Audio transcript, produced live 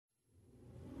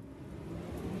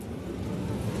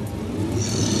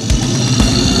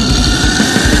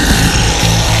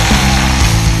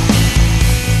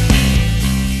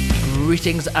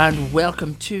Greetings and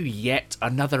welcome to yet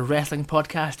another wrestling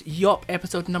podcast, Yop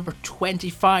episode number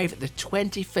 25, the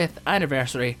 25th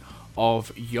anniversary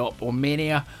of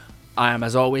Yop-O-Mania. I am,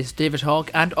 as always, David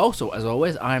Hogg, and also, as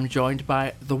always, I am joined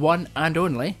by the one and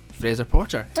only Fraser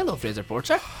Porter. Hello, Fraser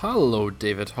Porter. Hello,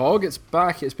 David Hogg. It's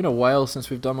back. It's been a while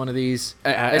since we've done one of these.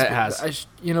 It has.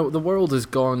 The world has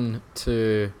gone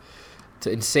to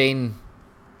insane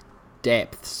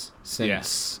depths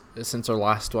since our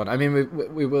last one. I mean,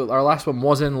 our last one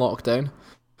was in lockdown.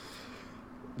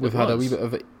 We've had a wee bit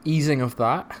of an easing of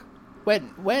that. What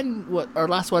our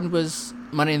last one was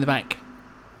Money in the Bank.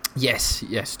 Yes,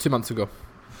 2 months ago.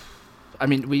 I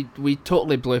mean, we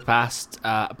totally blew past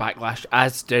Backlash,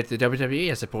 as did the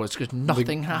WWE, I suppose, because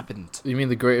nothing happened. You mean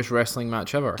the greatest wrestling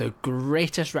match ever? The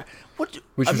greatest... Which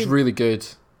was really good.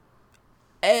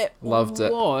 It Loved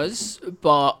it. was,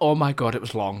 but oh my god, it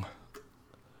was long.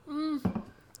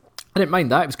 I didn't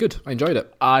mind that. It was good. I enjoyed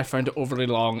it. I found it overly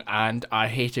long, and I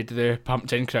hated the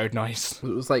pumped-in crowd noise. It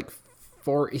was like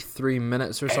 43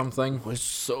 minutes or something. It was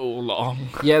so long.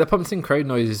 Yeah, the pumped-in crowd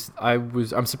noise.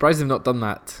 I'm surprised they've not done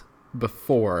that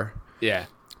before. Yeah.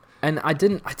 And I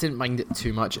didn't mind it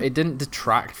too much. It didn't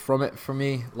detract from it for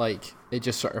me. Like, it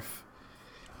just sort of...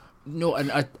 No,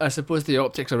 and I suppose the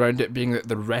optics around it being that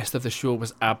the rest of the show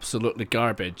was absolutely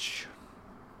garbage.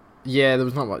 Yeah, there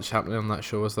was not much happening on that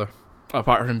show, was there?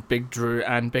 Apart from Big Drew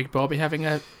and Big Bobby having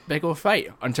a big old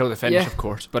fight. Until the finish, of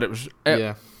course. But it was...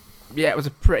 Yeah, it was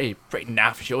a pretty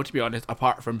naff show, to be honest,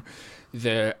 apart from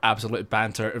the absolute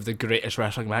banter of the greatest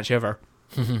wrestling match ever.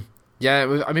 Yeah,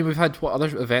 we've had... What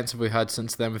other events have we had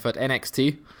since then? We've had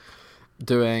NXT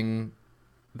doing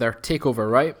their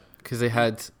takeover, right? Because they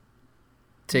had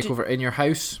takeover in your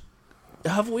house.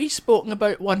 Have we spoken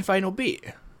about One Final Beat?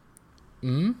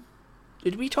 Hmm?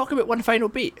 Did we talk about One Final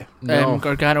Beat? No.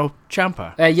 Gargano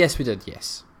Ciampa? Yes, we did,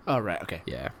 yes. Oh, right, okay.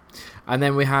 Yeah. And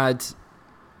then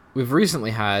we've recently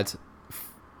had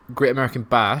Great American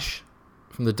Bash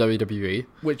from the WWE.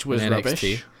 Which was NXT,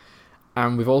 rubbish.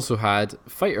 and we've also had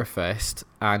Fyter Fest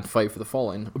and Fight for the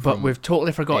Fallen. But we've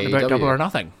totally forgotten about Double or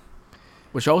Nothing,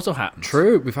 which also happened.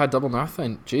 True, we've had Double or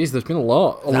Nothing. Jeez, there's been a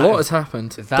lot. A lot has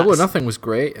happened. Double or Nothing was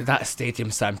great. That Stadium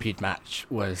Stampede match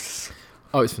was...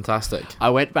 Oh, it's fantastic. I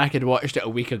went back and watched it a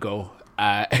week ago.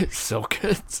 It's so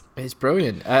good. It's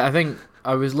brilliant. I think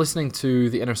I was listening to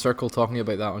the Inner Circle talking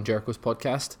about that on Jericho's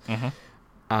podcast,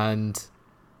 and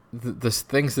the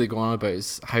things they go on about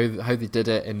is how they did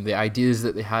it and the ideas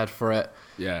that they had for it.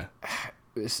 Yeah,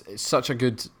 it's such a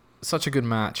good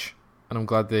match, and I'm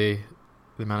glad they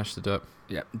managed to do it.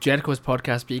 Yeah, Jericho's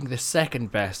podcast being the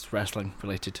second best wrestling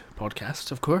related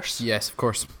podcast, of course. Yes, of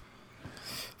course.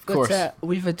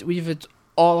 We've had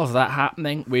all of that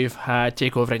happening. We've had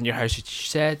Takeover in Your House, as you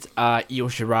said. Io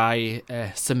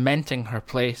Shirai cementing her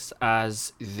place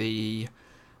as the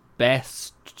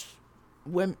best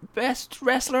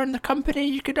wrestler in the company,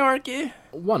 you could argue.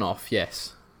 One off,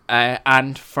 yes.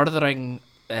 And furthering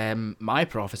my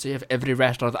prophecy of every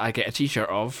wrestler that I get a t-shirt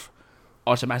of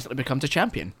automatically becomes a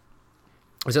champion.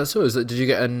 Is that so? Did you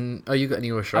get an... Oh, you got an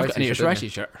Io Shirai I've got an Io Shirai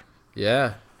t-shirt.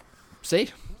 Yeah.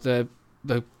 See? The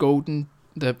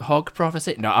hog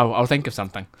prophecy? No, I'll think of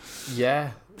something.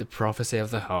 Yeah. The prophecy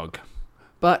of the hog.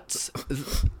 But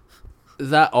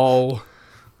that all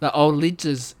leads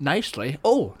us nicely.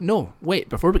 Oh, no, wait,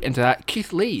 before we get into that,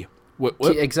 Keith Lee.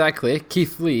 Exactly.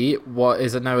 Keith Lee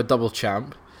is now a double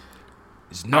champ.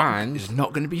 It's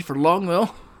not going to be for long,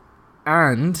 though.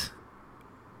 And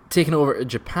taking over to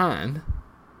Japan,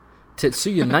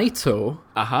 Tetsuya Naito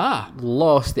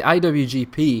lost the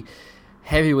IWGP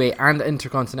Heavyweight and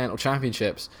Intercontinental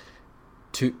Championships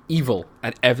to Evil.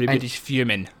 And everybody's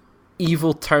fuming.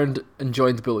 Evil turned and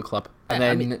joined the Bullet Club. And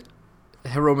then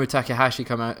Hiromu Takahashi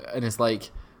come out and is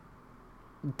like,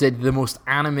 did the most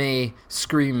anime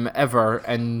scream ever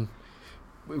and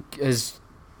has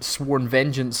sworn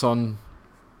vengeance on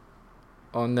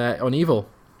Evil.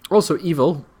 Also,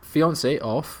 Evil, fiance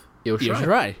of Io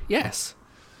Shirai. Yes.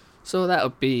 So that'll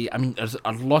be, there's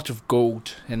a lot of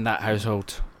gold in that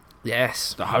household.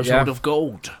 Yes. The household of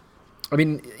gold.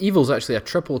 Evil's actually a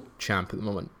triple champ at the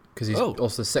moment because he's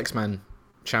also the six-man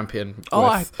champion.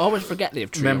 I always forget they have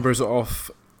trio. Members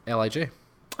of LIJ.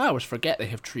 I always forget they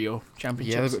have trio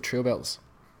championships. Yeah, they've got trio belts.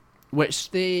 Which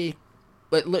it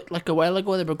looked like a while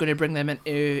ago they were going to bring them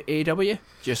into AEW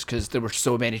just because there were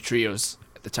so many trios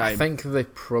at the time. I think they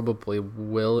probably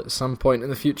will at some point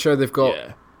in the future. They've got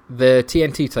the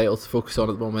TNT title to focus on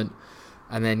at the moment,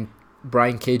 and then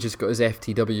Brian Cage has got his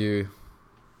FTW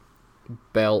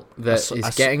belt that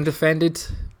is getting defended.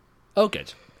 Oh,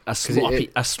 good. A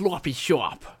sloppy show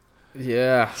up.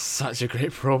 Yeah. Such a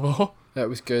great promo. That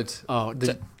was good. Oh,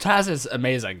 Taz is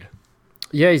amazing.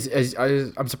 Yeah,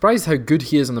 I'm surprised how good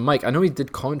he is on the mic. I know he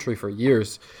did commentary for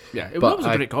years. Yeah, he was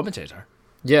a great commentator.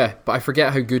 Yeah, but I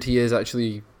forget how good he is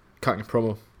actually cutting a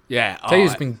promo. Yeah. Tell you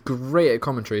who's been great at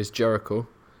commentary is Jericho.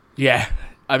 Yeah.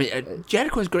 I mean,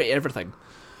 Jericho's great at everything.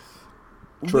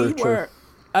 True.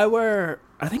 I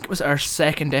think it was our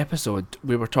second episode,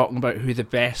 we were talking about who the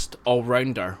best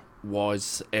all-rounder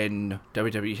was in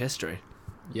WWE history.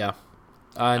 Yeah.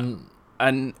 And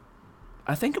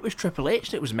I think it was Triple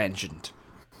H that was mentioned.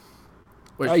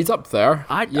 He's up there.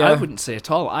 I wouldn't say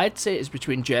at all. I'd say it's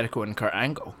between Jericho and Kurt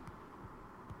Angle.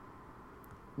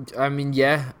 I mean,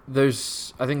 yeah.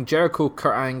 I think Jericho,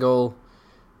 Kurt Angle,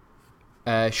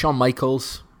 Shawn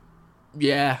Michaels.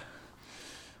 Yeah.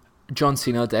 John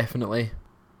Cena, definitely.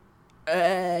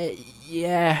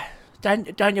 Yeah.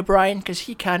 Daniel Bryan, because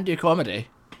he can do comedy.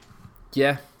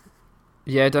 Yeah.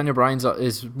 Yeah, Daniel Bryan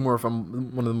is more of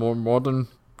one of the more modern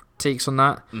takes on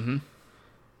that. Mm-hmm.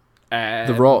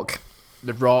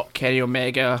 The Rock, Kenny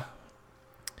Omega.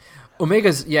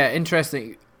 Omega's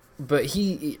interesting, but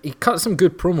he cut some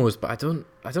good promos. But I don't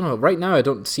know. Right now, I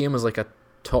don't see him as like a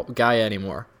top guy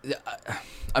anymore.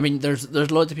 I mean,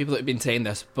 there's loads of people that have been saying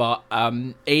this, but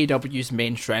AEW's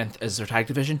main strength is their tag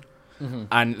division,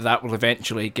 and that will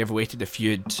eventually give way to the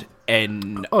feud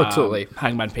in totally.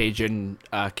 Hangman Page and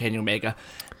Kenny Omega.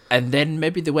 And then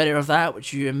maybe the winner of that,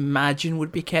 which you imagine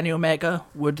would be Kenny Omega,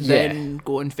 would then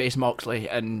go and face Moxley,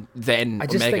 and then I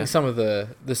just think some of the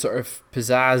sort of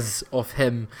pizzazz of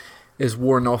him is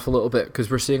worn off a little bit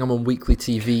because we're seeing him on weekly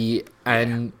TV,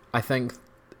 and I think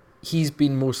he's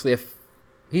been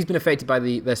affected by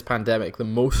this pandemic the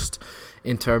most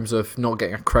in terms of not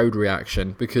getting a crowd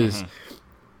reaction, because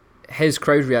his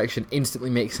crowd reaction instantly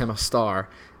makes him a star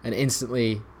and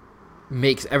instantly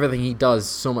makes everything he does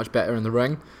so much better in the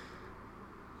ring.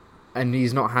 And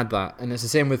he's not had that, and it's the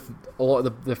same with a lot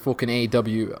of the folk in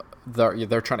AEW.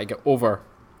 They're trying to get over.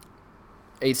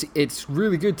 It's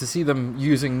really good to see them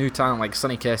using new talent like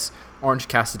Sonny Kiss, Orange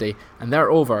Cassidy, and they're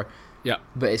over. Yeah,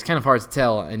 but it's kind of hard to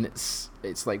tell, and it's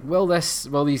like, will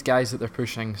these guys that they're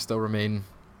pushing still remain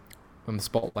on the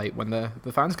spotlight when the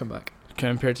fans come back?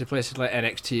 Compared to places like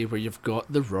NXT where you've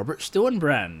got the Robert Stone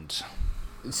brand.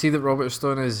 See that Robert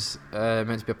Stone is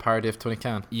meant to be a parody of Tony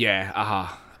Khan. Yeah,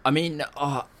 I mean,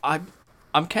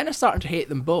 I'm kind of starting to hate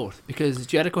them both, because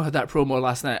Jericho had that promo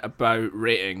last night about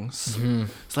ratings.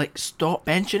 It's like, stop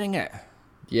mentioning it.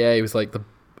 Yeah, he was like,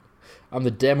 I'm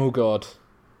the demo god.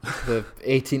 The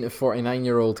 18 to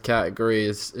 49-year-old category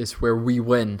is where we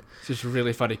win. It's just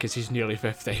really funny because he's nearly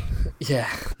 50.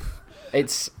 Yeah,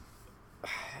 it's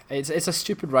a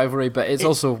stupid rivalry, but it's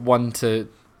also one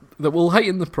that will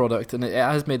heighten the product, and it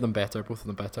has made them better, both of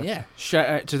them better. Yeah, shout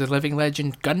out to the living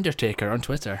legend Gundertaker on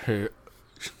Twitter, who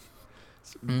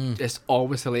is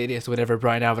always hilarious whenever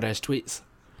Brian Alvarez tweets.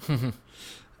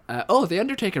 The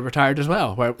Undertaker retired as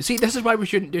well. See, this is why we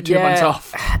shouldn't do 2 months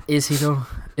off. Is he though?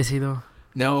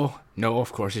 No,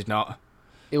 of course he's not.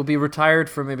 He'll be retired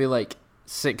for maybe like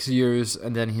 6 years,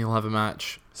 and then he'll have a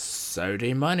match.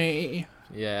 Saudi money.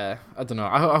 Yeah, I don't know.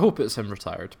 I hope it's him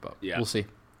retired, but we'll see.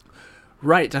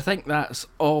 Right, I think that's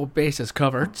all bases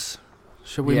covered.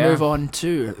 Shall we move on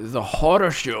to the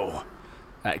horror show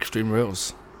at Extreme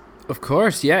Rules? Of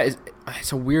course, yeah.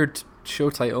 It's a weird show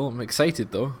title. I'm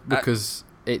excited though, because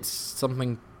it's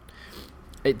something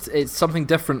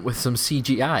different with some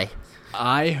CGI.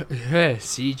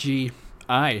 CGI.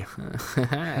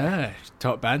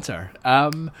 Top banter.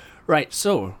 Right,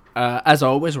 so as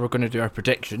always, we're going to do our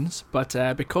predictions, but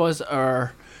because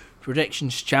our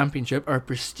prestigious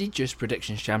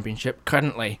predictions championship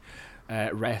currently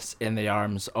rests in the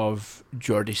arms of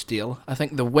Geordie Steele, I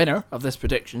think the winner of this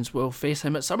predictions will face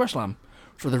him at SummerSlam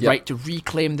for the right to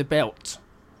reclaim the belt.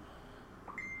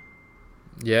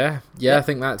 Yeah, I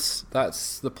think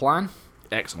that's the plan.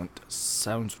 Excellent.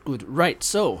 Sounds good. Right,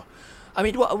 so, I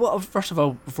mean, what first of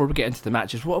all, before we get into the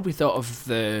matches, what have we thought of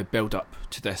the build-up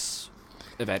to this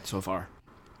event so far?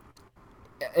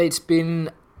 It's been...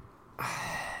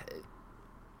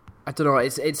 I don't know,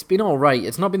 it's been alright.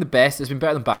 It's not been the best. It's been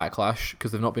better than Backlash,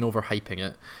 because they've not been overhyping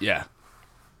it. Yeah.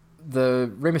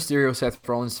 The Rey Mysterio Seth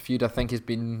Rollins feud, I think, has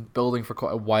been building for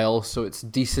quite a while, so it's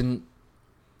decent.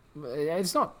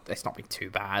 It's not been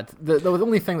too bad. The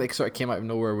only thing that sort of came out of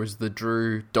nowhere was the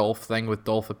Drew Dolph thing, with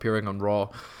Dolph appearing on Raw.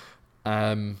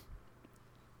 But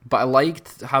I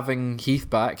liked having Heath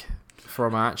back for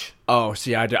a match. Oh,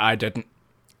 see, I didn't.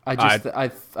 I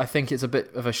think it's a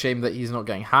bit of a shame that he's not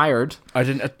getting hired. I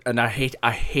didn't, and I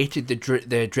hated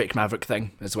the Drake Maverick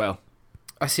thing as well.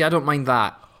 I don't mind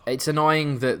that. It's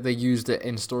annoying that they used it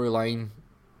in storyline,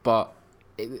 but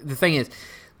the thing is,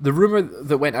 the rumor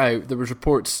that went out, there was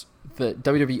reports that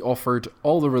WWE offered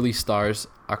all the release stars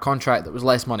a contract that was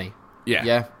less money.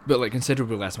 Yeah. But like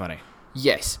considerably less money.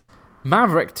 Yes.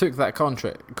 Maverick took that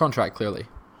contract clearly.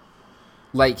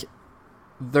 Like,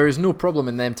 there is no problem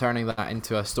in them turning that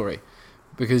into a story.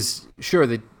 Because, sure,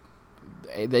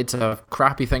 it's a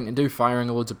crappy thing to do, firing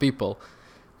loads of people.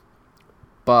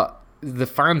 But the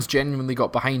fans genuinely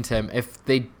got behind him. If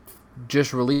they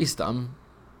just released him,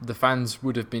 the fans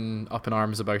would have been up in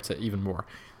arms about it even more.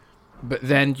 But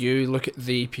then you look at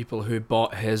the people who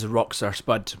bought his Rockstar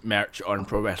Spud merch on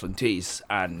Pro Wrestling Tees,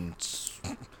 and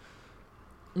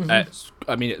it's,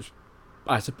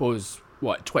 I suppose,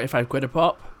 what, 25 quid a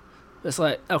pop? It's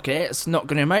like, okay, it's not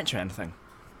going to amount to anything.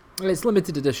 Well, it's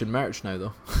limited edition merch now,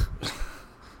 though.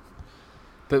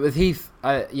 But with Heath,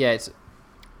 it's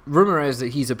rumour is that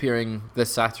he's appearing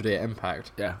this Saturday at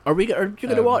Impact. Yeah. Are you going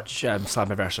to watch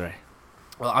Slammiversary?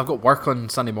 Well, I've got work on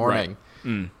Sunday morning.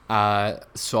 Right.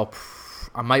 So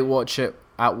I might watch it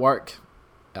at work,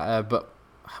 but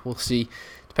we'll see.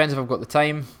 Depends if I've got the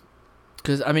time.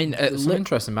 Because, I mean, there's some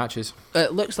interesting matches.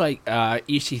 It looks like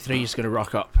EC3 is going to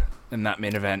rock up in that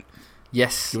main event.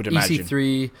 Yes, you would imagine.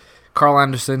 EC3, Carl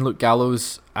Anderson, Luke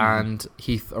Gallows, and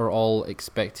Heath are all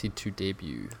expected to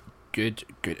debut. Good.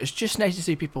 It's just nice to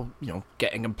see people,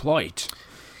 getting employed.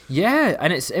 Yeah,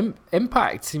 and it's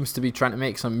Impact seems to be trying to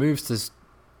make some moves to,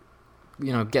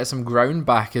 get some ground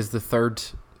back as the third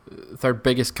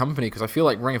biggest company, because I feel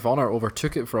like Ring of Honor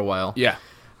overtook it for a while. Yeah.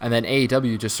 And then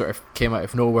AEW just sort of came out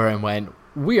of nowhere and went,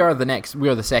 we are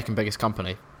the second biggest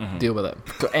company. Deal with it.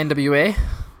 Got NWA.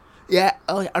 Yeah,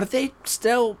 are they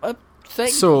still a thing?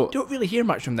 So, you don't really hear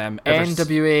much from them ever.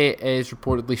 NWA is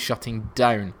reportedly shutting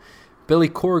down. Billy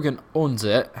Corgan owns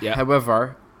it. Yeah.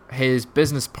 However, his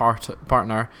business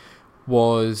partner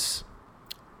was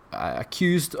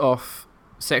accused of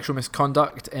sexual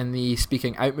misconduct in the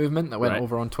Speaking Out movement that went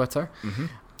over on Twitter.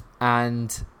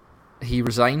 And he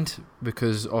resigned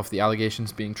because of the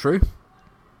allegations being true.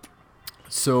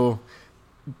 So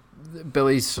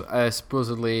Billy's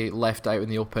supposedly left out in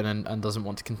the open and doesn't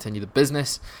want to continue the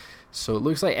business. So it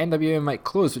looks like NWA might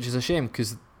close, which is a shame,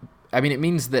 because it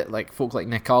means that like folk like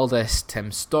Nick Aldis,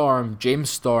 Tim Storm, James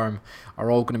Storm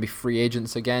are all going to be free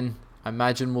agents again. I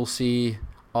imagine we'll see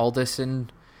Aldis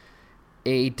in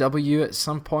AEW at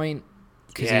some point,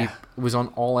 because he was on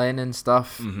All In and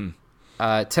stuff.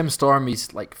 Tim Storm,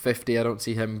 he's like 50. I don't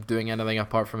see him doing anything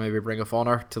apart from maybe Ring of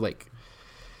Honor to like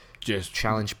just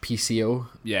challenge PCO.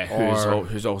 Yeah,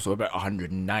 who's also about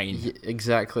 109.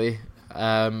 Exactly.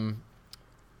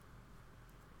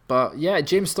 But yeah,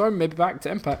 James Storm maybe back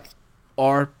to Impact.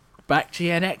 Or back to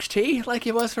NXT like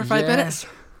he was for 5 minutes.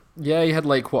 Yeah, he had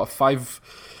like five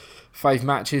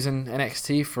matches in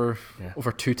NXT for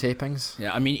over 2 tapings.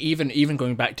 Yeah, I mean, even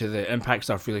going back to the Impact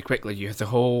stuff really quickly, you have the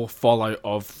whole fallout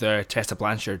of the Tessa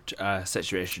Blanchard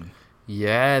situation.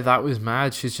 Yeah, that was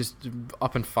mad. She's just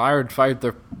up and fired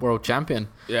their world champion.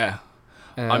 Yeah.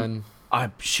 And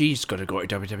she's got to go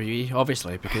to WWE,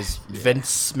 obviously, because Vince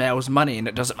smells money, and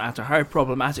it doesn't matter how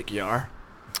problematic you are.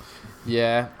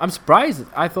 Yeah, I'm surprised.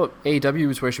 I thought AEW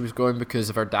was where she was going because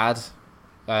of her dad.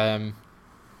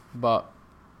 But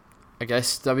I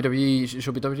guess WWE,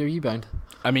 she'll be WWE bound.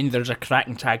 I mean, there's a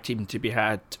cracking tag team to be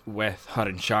had with her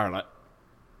and Charlotte.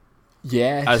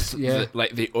 Yeah. As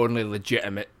the only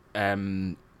legitimate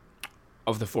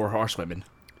of the 4 horsewomen.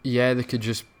 Yeah, they could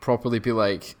just properly be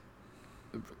like,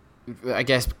 I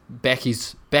guess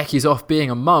Becky's off being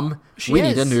a mum. We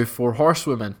need a new 4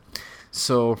 horsewomen.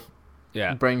 So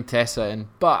bring Tessa in.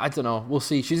 But I don't know. We'll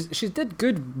see. She did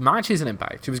good matches in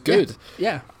Impact. She was good.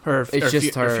 Yeah. Her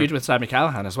feud with Sami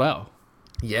Callihan as well.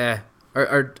 Yeah.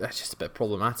 Or it's just a bit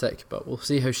problematic, but we'll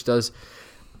see how she does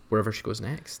wherever she goes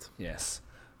next. Yes.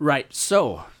 Right.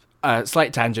 So,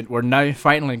 slight tangent. We're now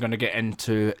finally going to get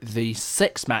into the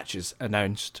 6 matches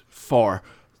announced for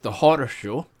the horror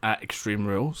show at Extreme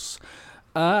Rules.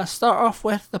 Start off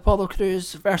with Apollo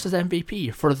Crews versus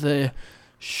MVP for the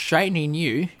shiny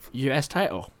new US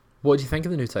title. What do you think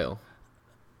of the new title?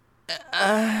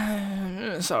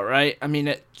 It's alright. I mean,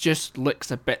 it just looks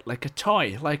a bit like a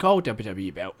toy, like all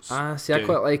WWE belts. See, I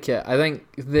quite like it. I think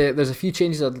there's a few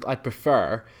changes I'd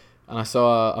prefer, and I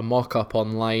saw a mock-up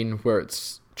online where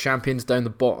it's champions down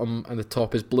the bottom and the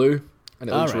top is blue, and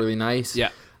it looks really nice. Yeah.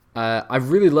 I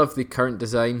really love the current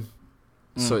design,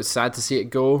 so it's sad to see it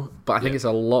go, but I think it's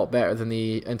a lot better than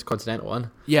the Intercontinental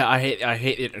one. Yeah, I hate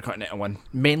the Intercontinental one,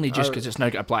 mainly just because it's now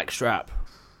got a black strap.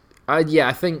 I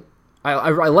think I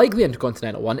like the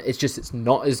Intercontinental one. It's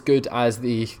not as good as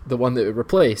the one that it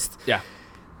replaced. Yeah.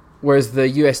 Whereas the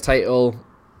US title,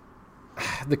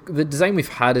 the design we've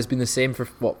had has been the same for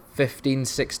 15,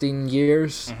 16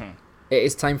 years. Mm-hmm. It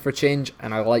is time for change,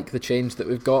 and I like the change that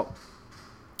we've got.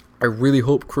 I really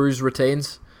hope Cruz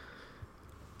retains.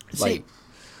 See,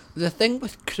 the thing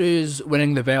with Cruz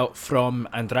winning the belt from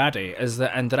Andrade is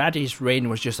that Andrade's reign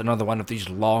was just another one of these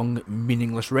long,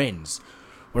 meaningless reigns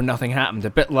where nothing happened. A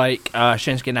bit like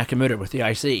Shinsuke Nakamura with the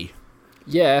IC.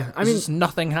 Yeah, I mean, just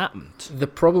nothing happened. The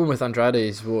problem with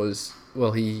Andrade's was,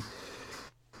 he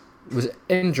was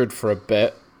injured for a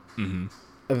bit, mm-hmm.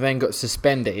 and then got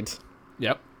suspended.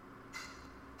 Yep.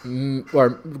 Or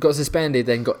got suspended,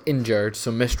 then got injured,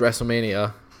 so missed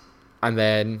WrestleMania, and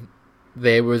then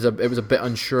it was a bit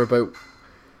unsure about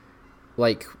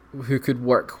like who could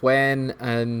work when,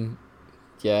 and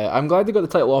yeah, I'm glad they got the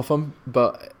title off him,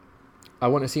 but I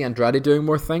want to see Andrade doing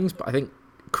more things. But I think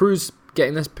Cruz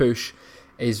getting this push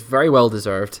is very well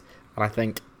deserved, and I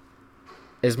think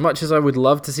as much as I would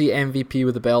love to see MVP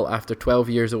with the belt after 12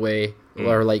 years away,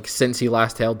 or like since he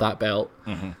last held that belt,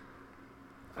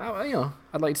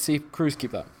 I'd like to see Cruz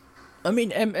keep that. I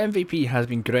mean, MVP has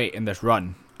been great in this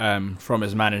run, from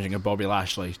his managing of Bobby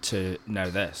Lashley to now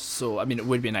this. So, I mean, it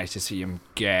would be nice to see him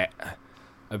get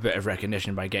a bit of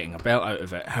recognition by getting a belt out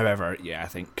of it. However, yeah, I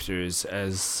think Cruz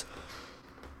is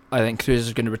going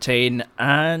to retain,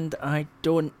 and I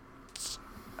don't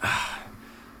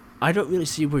really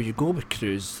see where you go with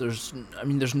Cruz. There's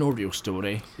no real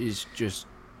story. He's just,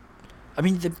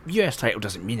 the US title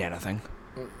doesn't mean anything.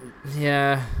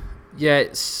 Yeah,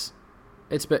 it's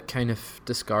a bit kind of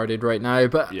discarded right now,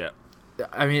 but yeah,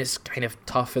 I mean, it's kind of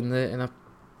tough in a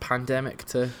pandemic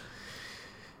to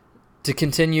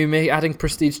continue adding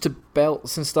prestige to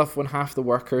belts and stuff when half the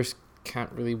workers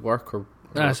can't really work or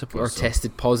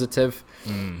tested positive.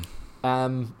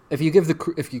 If you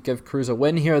give Cruz a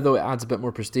win here, though, it adds a bit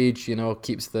more prestige.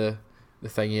 Keeps the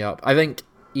thingy up. I think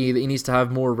he needs to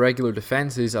have more regular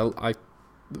defenses.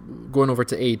 Going over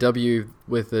to AEW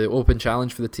with the open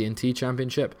challenge for the TNT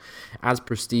Championship adds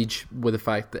prestige with the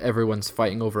fact that everyone's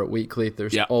fighting over it weekly.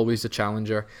 There's always a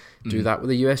challenger. Do that with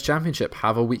the US Championship.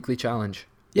 Have a weekly challenge.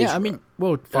 Yeah,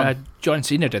 John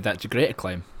Cena did that to great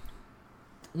acclaim.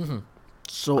 Mm-hmm.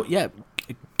 So, yeah,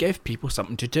 give people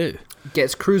something to do.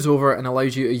 Gets Cruz over and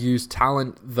allows you to use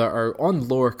talent that are on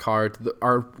lower card that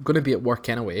are going to be at work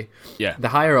anyway. Yeah. The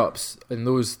higher ups and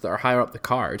those that are higher up the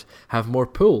card have more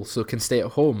pull, so can stay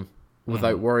at home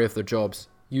without worry of their jobs.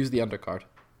 Use the undercard.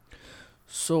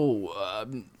 So,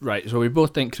 right, so we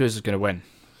both think Cruz is going to win.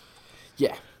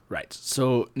 Yeah. Right,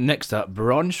 so next up,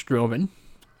 Braun Strowman,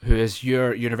 who is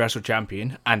your Universal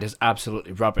Champion and is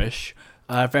absolutely rubbish,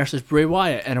 versus Bray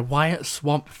Wyatt in a Wyatt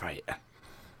Swamp fight.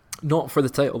 Not for the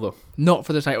title, though. Not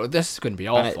for the title. This is going to be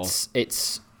awful.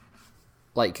 It's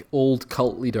like old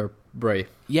cult leader Bray.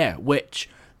 Yeah, which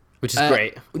is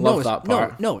great. Love that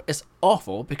part. No, it's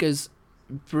awful because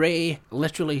Bray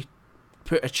literally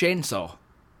put a chainsaw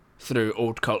through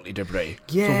old cult leader Bray.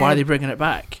 Yeah. So why are they bringing it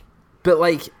back? But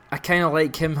I kind of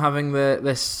like him having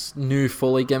this new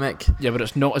Foley gimmick. Yeah, but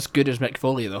it's not as good as Mick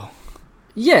Foley, though.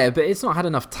 Yeah, but it's not had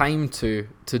enough time to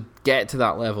get to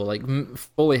that level. Like,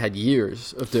 Foley had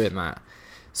years of doing that.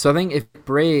 So I think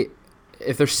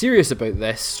if they're serious about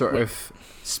this sort of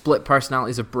split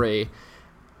personalities of Bray,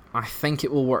 I think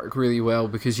it will work really well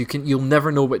because you'll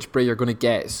never know which Bray you're going to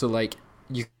get. So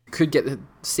you could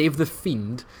save the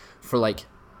Fiend for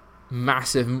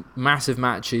massive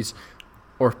matches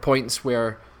or points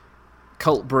where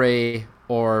Cult Bray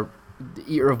or the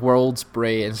Eater of Worlds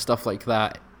Bray and stuff like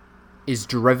that is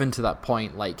driven to that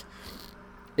point.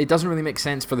 It doesn't really make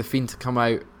sense for the Fiend to come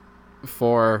out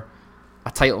for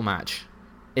a title match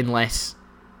unless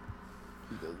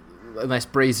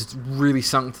Bray's really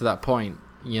sunk to that point,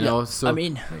 Yeah, So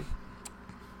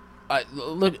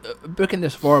booking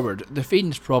this forward, the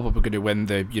Fiend's probably going to win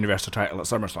the Universal title at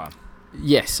SummerSlam.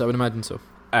 Yes, I would imagine so.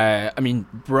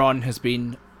 Braun has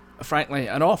been, frankly,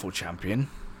 an awful champion.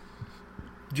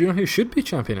 Do you know who should be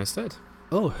champion instead?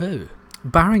 Oh, who?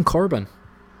 Baron Corbin.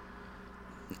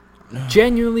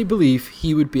 Genuinely believe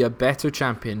he would be a better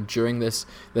champion during this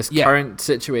current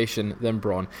situation than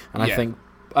Braun, and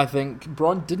I think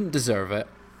Braun didn't deserve it.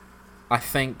 I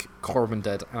think Corbin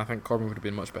did, and I think Corbin would have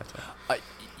been much better.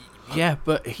 Yeah,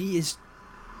 but he is.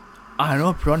 I don't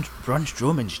know. Braun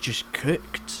Strowman's just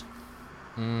cooked.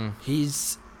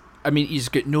 He's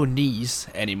got no knees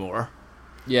anymore.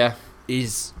 Yeah,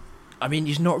 he's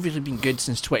not really been good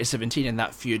since 2017 in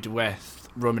that feud with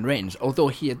Roman Reigns, although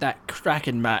he had that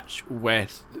cracking match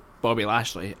with Bobby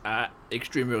Lashley at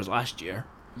Extreme Rules last year.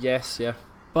 Yes, yeah.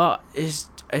 But it's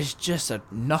just a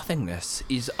nothingness.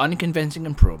 He's unconvincing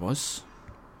in promos.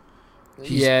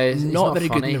 He's not very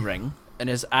funny. good in the ring, and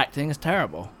his acting is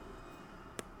terrible.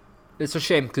 It's a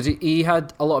shame because he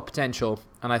had a lot of potential,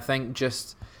 and I think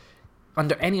just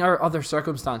under any other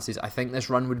circumstances, I think this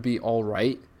run would be all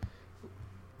right.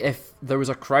 If there was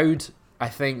a crowd, I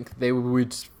think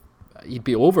he'd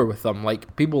be over with them.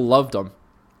 Like, people loved him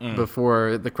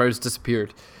before the crowds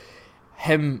disappeared.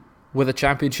 Him with a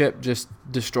championship just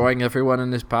destroying everyone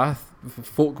in his path,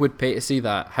 folk would pay to see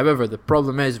that. However, the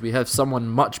problem is we have someone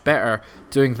much better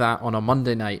doing that on a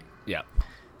Monday night. Yeah.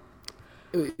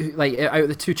 Like, out of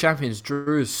the two champions,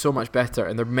 Drew is so much better,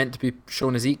 and they're meant to be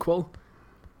shown as equal.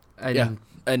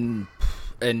 And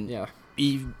yeah.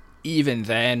 Even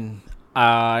then,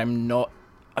 I'm not.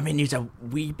 I mean, he's a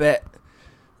wee bit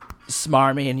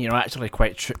smarmy and actually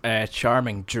quite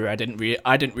charming. Drew, I didn't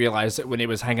realize that when he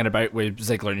was hanging about with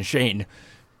Ziggler and Shane,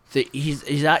 that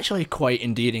he's actually quite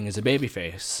endearing as a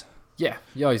babyface. Yeah,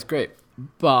 he's great.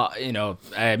 But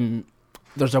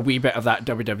there's a wee bit of that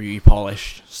WWE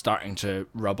polish starting to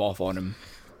rub off on him.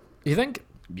 You think?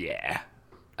 Yeah,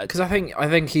 because I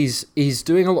think he's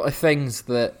doing a lot of things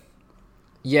that,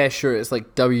 yeah, sure, it's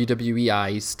like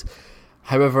WWE-ized.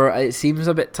 However, it seems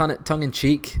a bit tongue in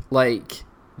cheek. Like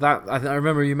that, I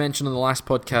remember you mentioned on the last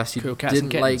podcast you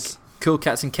didn't like Cool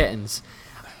Cats and Kittens.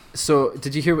 So,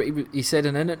 did you hear what he said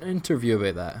in an interview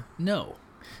about that? No.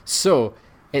 So,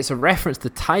 it's a reference to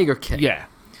Tiger King. Yeah.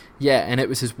 Yeah, and it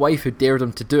was his wife who dared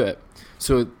him to do it.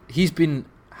 So he's been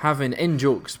having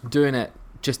in-jokes doing it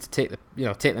just to take the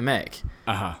mick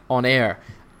on air.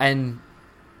 And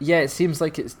yeah, it seems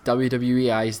like it's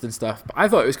WWE-ized and stuff. But I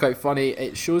thought it was quite funny.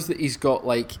 It shows that he's got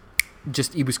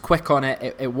he was quick on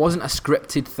it. It wasn't a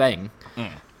scripted thing.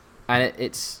 And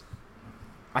it's...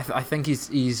 I think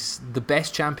he's the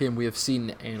best champion we have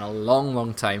seen in a long,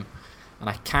 long time. And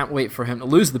I can't wait for him to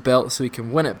lose the belt so he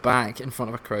can win it back in front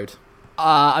of a crowd.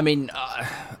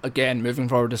 Again, moving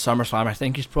forward to SummerSlam, I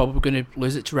think he's probably going to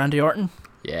lose it to Randy Orton.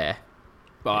 Yeah.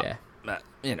 But,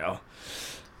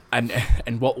 and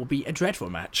what will be a dreadful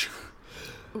match.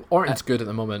 Orton's good at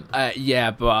the moment.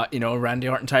 Yeah, but, Randy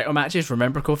Orton title matches,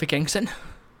 remember Kofi Kingston?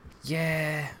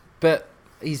 Yeah, but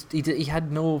he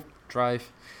had no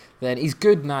drive then. He's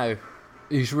good now.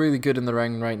 He's really good in the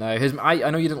ring right now.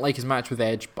 I know you didn't like his match with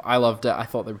Edge, but I loved it. I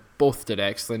thought they both did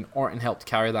excellent. Orton helped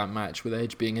carry that match with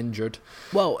Edge being injured.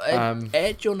 Well,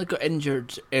 Edge only got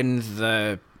injured in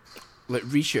the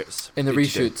reshoots. In the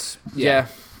reshoots, yeah.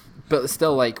 But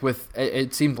still,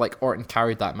 it seemed like Orton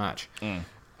carried that match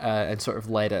and sort of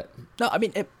led it. No, I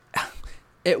mean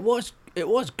it was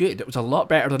good. It was a lot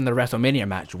better than the WrestleMania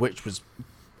match, which was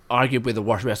arguably the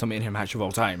worst WrestleMania match of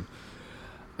all time.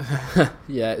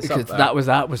 Yeah, it's because that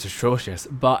was atrocious,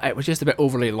 but it was just a bit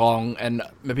overly long and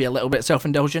maybe a little bit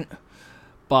self-indulgent.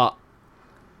 But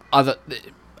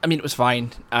it was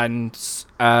fine, and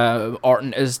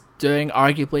Orton is doing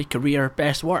arguably career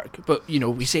best work. But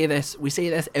we say this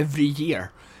every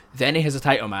year. Then he has a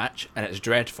title match and it's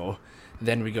dreadful.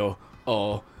 Then we go,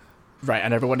 oh, right, I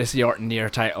never want to see Orton near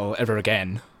a title ever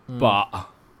again. But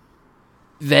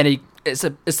then it's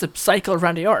the cycle of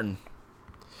Randy Orton.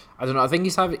 I don't know. I think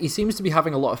he seems to be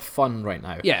having a lot of fun right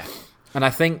now. Yeah. And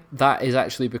I think that is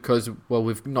actually because, well,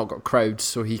 we've not got crowds,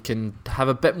 so he can have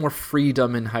a bit more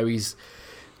freedom in how he's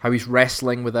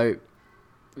wrestling without,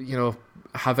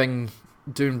 doing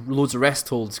loads of rest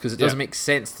holds, because it doesn't make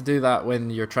sense to do that when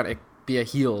you're trying to be a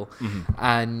heel.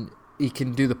 And he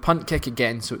can do the punt kick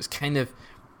again, so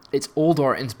it's old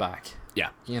Orton's back. Yeah.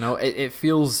 It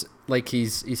feels like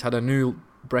he's had a new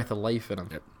breath of life in him.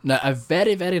 Yep. Now, a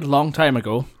very, very long time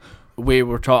ago, we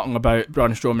were talking about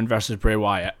Braun Strowman versus Bray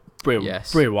Wyatt. Bray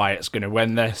Wyatt's going to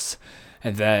win this,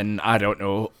 and then, I don't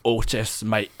know, Otis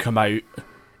might come out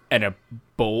in a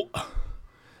boat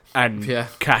and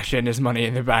cash in his money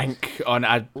in the bank on,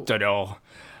 I don't know.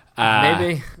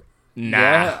 Maybe. Nah.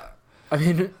 Yeah. I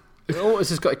mean, Otis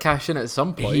has got to cash in at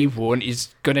some point. He won't.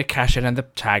 He's going to cash in on the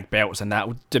tag belts, and that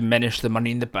will diminish the money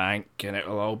in the bank, and it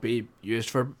will all be used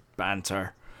for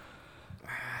banter.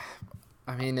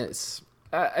 I mean, it's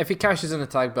if he cashes in the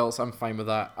tag belts, I'm fine with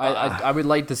that. I would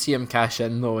like to see him cash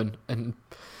in though, and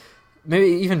maybe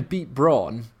even beat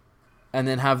Braun, and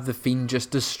then have the Fiend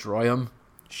just destroy him.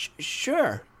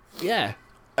 Sure, yeah.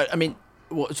 I mean,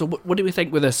 what do we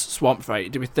think with this swamp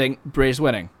fight? Do we think Bray's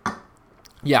winning?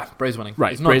 Yeah, Bray's winning.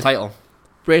 Right, it's not a title.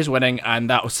 Bray's winning, and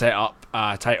that will set up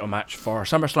a title match for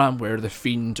SummerSlam where the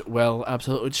Fiend will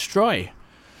absolutely destroy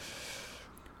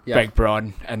Big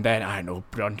Braun, and then I don't know,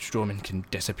 Braun Strowman can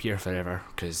disappear forever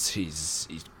because he's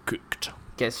cooked.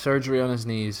 Get surgery on his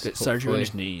knees. Surgery on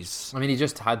his knees. I mean, he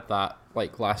just had that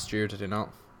last year, did he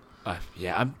not?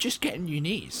 Yeah, I'm just getting new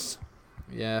knees.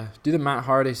 Yeah, do the Matt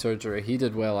Hardy surgery. He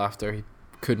did well after he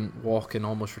couldn't walk and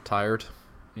almost retired.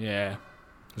 Yeah.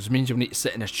 Which means you'll need to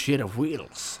sit in a chair of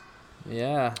wheels.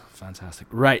 Yeah. Fantastic.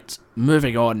 Right,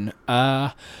 moving on.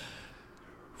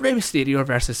 Rey Mysterio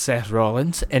versus Seth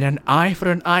Rollins in an eye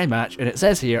for an eye match, and it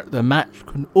says here the match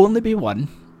can only be won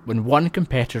when one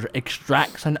competitor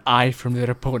extracts an eye from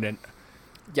their opponent.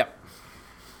 Yep.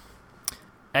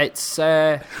 It's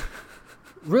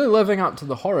really living up to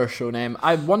the horror show name.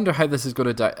 I wonder how this is going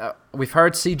to die. We've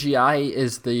heard CGI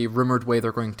is the rumoured way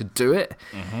they're going to do it.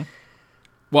 Mm-hmm.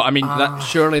 Well, I mean,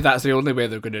 surely that's the only way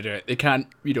they're going to do it. They can't,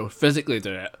 physically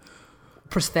do it.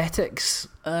 Prosthetics.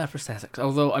 Prosthetics.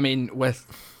 Although, I mean, with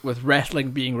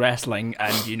wrestling being wrestling,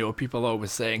 and people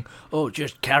always saying, "Oh,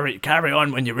 just carry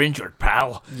on when you're injured,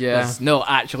 pal." Yeah. No,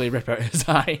 actually rip out his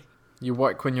eye. You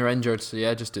work when you're injured, so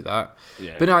yeah, just do that.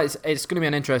 Yeah. But no, it's going to be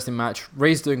an interesting match.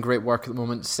 Ray's doing great work at the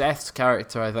moment. Seth's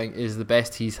character, I think, is the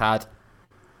best he's had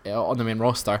on the main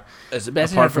roster. It's the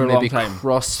best apart for from a long maybe time.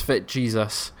 CrossFit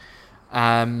Jesus.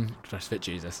 CrossFit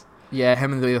Jesus. Yeah,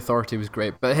 him and the Authority was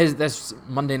great. But this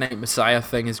Monday Night Messiah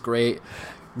thing is great.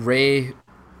 Ray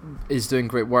is doing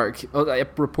great work.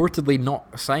 Reportedly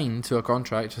not signed to a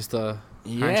contract, just a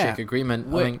handshake agreement.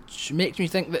 Which makes me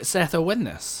think that Seth will win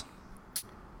this.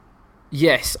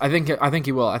 Yes, I think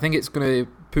he will. I think it's going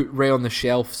to put Ray on the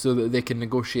shelf so that they can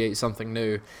negotiate something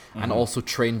new and also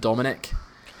train Dominic.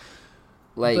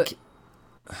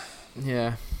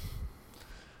 Yeah.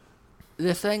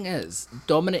 The thing is,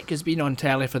 Dominic has been on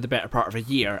telly for the better part of a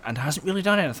year and hasn't really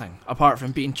done anything, apart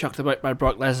from being chucked about by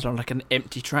Brock Lesnar like an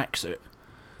empty tracksuit.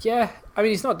 Yeah, I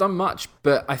mean, he's not done much,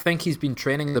 but I think he's been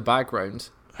training in the background,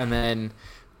 and then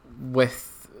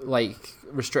with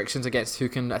restrictions against who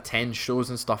can attend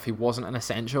shows and stuff, he wasn't an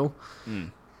essential.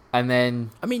 And then,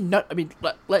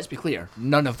 let's be clear,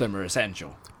 none of them are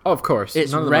essential. Oh, of course,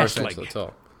 it's none of them wrestling are essential at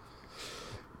all.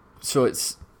 So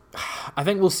I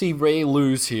think we'll see Ray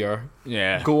lose here.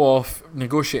 Yeah. Go off,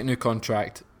 negotiate a new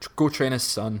contract, go train his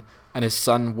son, and his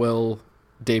son will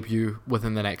debut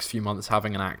within the next few months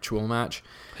having an actual match.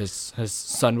 His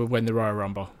son will win the Royal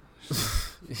Rumble.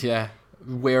 Yeah,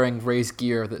 wearing Ray's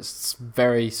gear that's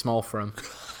very small for him.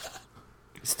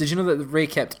 Did you know that Ray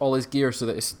kept all his gear so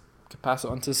that he could pass it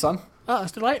on to his son? Oh,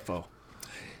 that's delightful.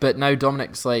 But now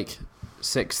Dominic's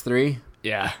 6'3".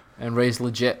 Yeah. And Ray's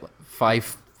legit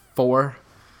 5'4".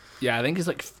 Yeah, I think he's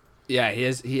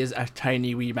he is a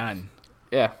tiny wee man.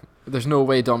 Yeah, there's no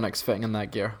way Dominic's fitting in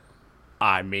that gear.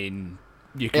 I mean,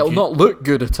 it'll not look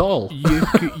good at all.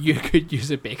 You could use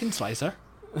a bacon slicer.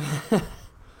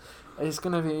 It's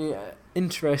going to be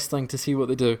interesting to see what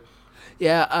they do.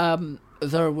 Yeah,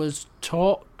 there was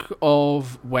talk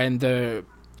of when the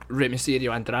Rey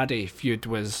Mysterio Andrade feud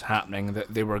was happening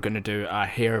that they were going to do a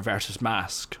hair versus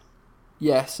mask.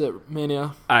 Yes, at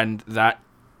Mania. And that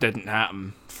didn't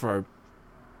happen for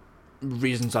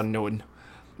reasons unknown.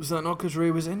 Was that not because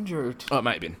Ray was injured? Oh, it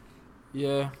might have been.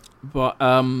 Yeah. But,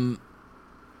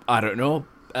 I don't know.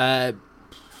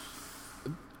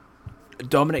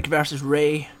 Dominic versus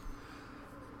Ray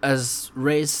as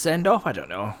Ray's send-off? I don't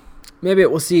know. Maybe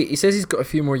we'll see. He says he's got a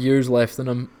few more years left in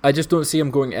him. I just don't see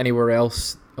him going anywhere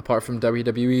else apart from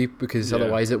WWE because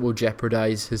otherwise it will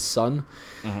jeopardize his son.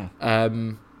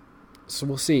 Mm-hmm. So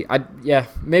we'll see.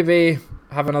 Maybe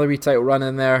have another wee title run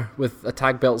in there with a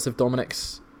tag belts of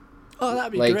Dominic's. Oh,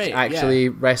 that'd be great. Actually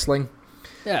wrestling.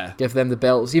 Yeah. Give them the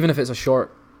belts, even if it's a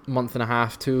short month and a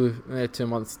half, 2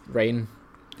 month reign.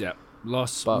 Yeah.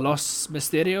 Los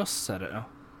Mysterios? I don't know.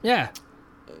 Yeah.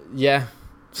 Yeah.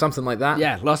 Something like that.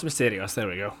 Yeah, Los Mysterios. There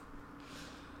we go.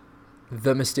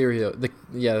 The Mysterio.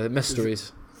 The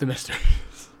mysteries. The mysteries.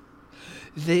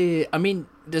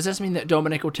 Does this mean that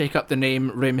Dominic will take up the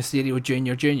name Rey Mysterio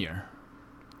Jr.?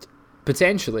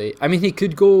 Potentially. I mean, he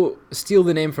could go steal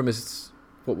the name from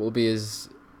what will be his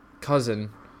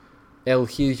cousin, El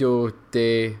Hijo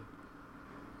de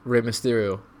Rey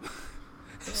Mysterio.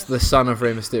 It's the son of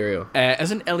Rey Mysterio.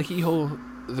 Isn't El Hijo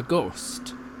the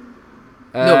ghost?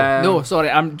 No, sorry.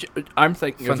 I'm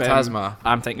thinking Phantasma.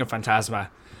 I'm thinking of Phantasma.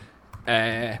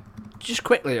 Just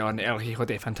quickly on El Hijo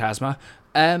de Phantasma.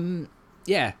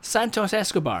 Yeah, Santos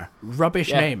Escobar.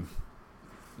 Rubbish name.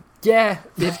 Yeah,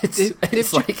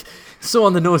 it's like so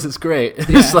on the nose. It's great.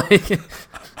 Yeah.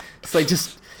 It's like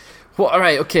just. Well, all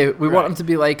right, okay. We want him to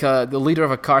be like the leader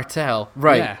of a cartel,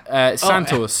 right? Yeah.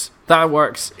 Santos. That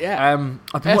works. Yeah.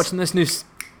 I've been watching this new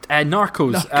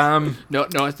Narcos.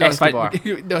 No, it's Escobar.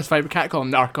 fine. No, it's fine. We can't call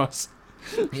him Narcos.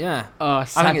 Yeah.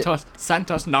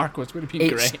 Santos Narcos would have been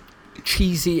great.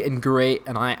 Cheesy and great,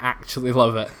 and I actually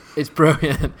love it. It's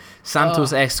brilliant.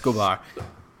 Santos Escobar.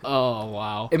 Oh,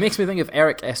 wow. It makes me think of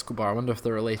Eric Escobar. I wonder if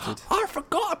they're related. Oh, I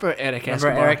forgot about Eric Remember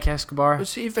Escobar. Eric Escobar?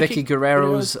 Was he Vicky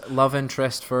Guerrero's love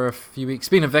interest for a few weeks.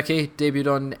 Speaking of Vicky,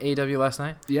 debuted on AEW last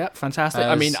night. Yeah, fantastic.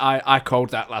 I mean, I called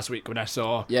that last week when I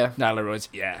saw Nyla Rose.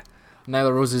 Yeah.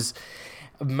 Nyla Rose's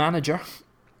manager,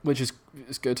 which is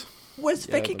good. Was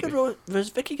Vicky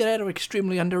Guerrero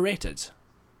extremely underrated?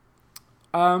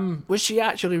 Was she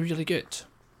actually really good?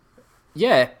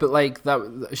 Yeah, but like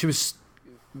that, she was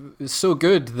so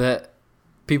good that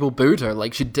people booed her.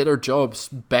 Like, she did her jobs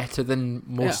better than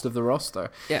most of the roster.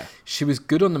 Yeah, she was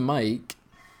good on the mic.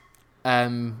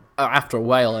 After a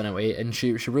while, anyway, and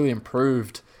she really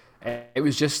improved. It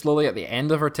was just slowly at the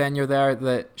end of her tenure there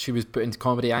that she was put into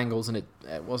comedy angles, and it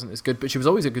wasn't as good. But she was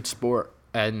always a good sport,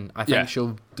 and I think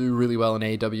she'll do really well in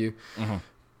AEW. Mm-hmm.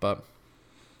 But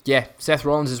yeah, Seth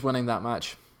Rollins is winning that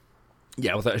match.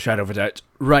 Yeah, without a shadow of a doubt.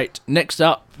 Right, next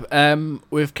up,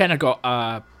 we've kind of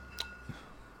got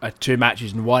two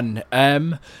matches in one.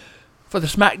 For the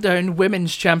SmackDown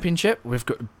Women's Championship, we've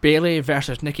got Bayley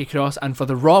versus Nikki Cross, and for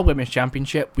the Raw Women's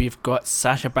Championship, we've got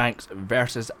Sasha Banks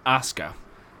versus Asuka.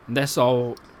 And this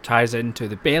all ties into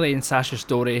the Bayley and Sasha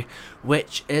story,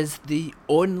 which is the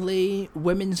only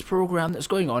women's program that's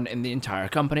going on in the entire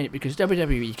company, because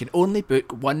WWE can only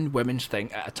book one women's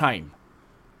thing at a time.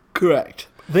 Correct.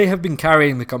 They have been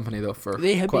carrying the company, though, for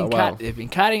quite a while. They've been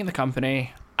carrying the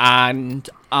company, and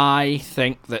I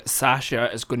think that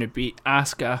Sasha is going to beat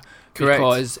Asuka. Correct.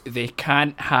 Because they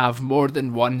can't have more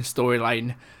than one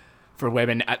storyline for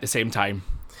women at the same time.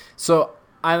 So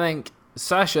I think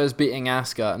Sasha is beating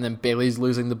Asuka, and then Bayley's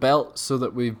losing the belt, so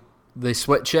that they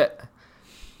switch it,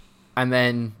 and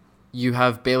then you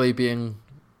have Bayley being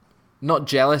not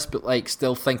jealous, but like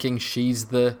still thinking she's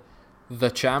the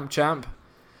champ.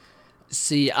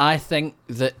 See, I think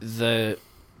that the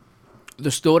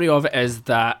story of it is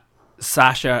that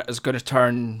Sasha's going to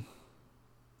turn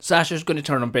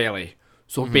on Bayley,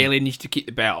 so Bayley needs to keep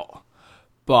the belt.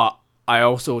 But I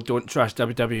also don't trust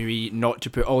WWE not to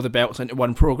put all the belts into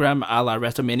one program, a la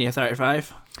WrestleMania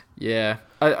 35. Yeah,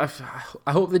 I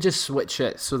hope they just switch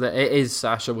it so that it is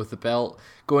Sasha with the belt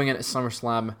going into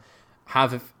SummerSlam.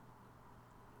 Have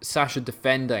Sasha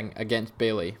defending against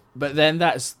Bayley, but then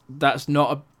that's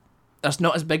not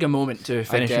as big a moment to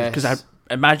finish it, because I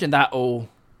imagine that will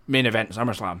main event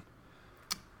SummerSlam.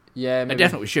 Yeah, maybe. It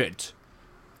definitely should.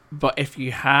 But if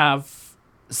you have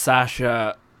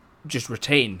Sasha just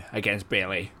retain against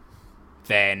Bayley,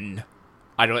 then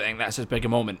I don't think that's as big a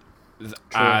moment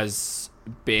as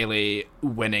Bayley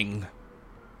winning,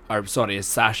 as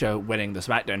Sasha winning the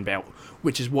SmackDown belt,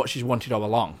 which is what she's wanted all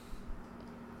along.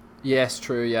 Yes,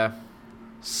 true, yeah.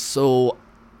 So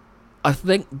I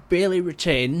think Bayley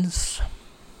retains.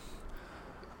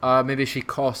 Maybe she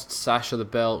costs Sasha the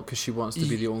belt because she wants to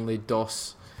be the only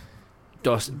Bayley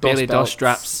DOS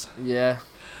straps. Yeah.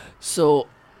 So,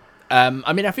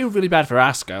 I mean, I feel really bad for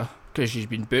Asuka because she's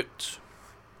been booked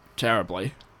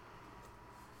terribly.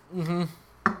 Mm-hmm.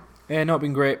 Yeah, not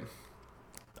been great.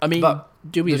 I mean, but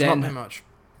do we then? Not been much.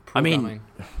 I mean,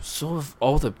 so have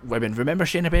all the women. Remember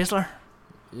Shayna Baszler?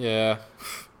 Yeah.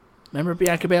 Remember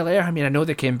Bianca Belair? I mean, I know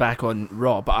they came back on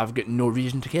Raw, but I've got no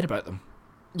reason to care about them.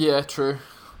 Yeah, true.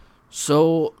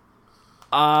 So,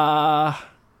 right,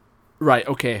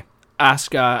 okay.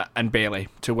 Asuka and Bayley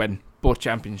to win. Both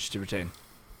champions to retain.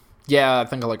 Yeah, I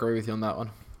think I'll agree with you on that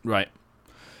one. Right.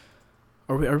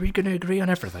 Are we going to agree on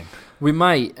everything? We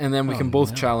might, and then we can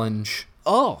both challenge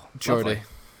Jordy.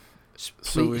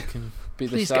 So we can be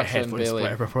the Sasha and Bayley.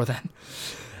 Please before then.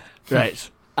 Right.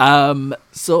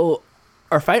 So,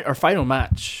 our final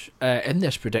match in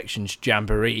this predictions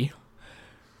jamboree,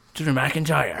 Drew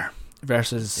McIntyre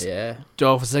versus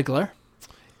Dolph Ziggler.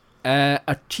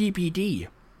 A TBD.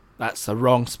 That's the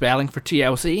wrong spelling for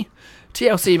TLC.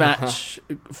 TLC match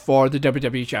for the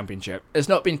WWE Championship. It's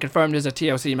not been confirmed as a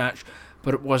TLC match,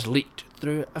 but it was leaked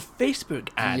through a Facebook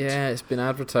ad. Yeah, it's been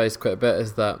advertised quite a bit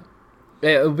as that.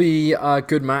 It'll be a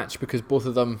good match because both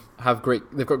of them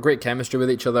they've got great chemistry with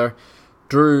each other.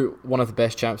 Drew, one of the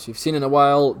best champs we've seen in a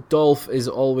while. Dolph is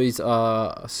always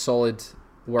a solid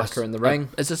worker in the ring.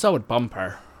 It's a solid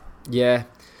bumper. Yeah,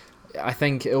 I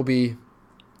think it'll be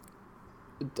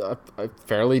a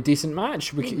fairly decent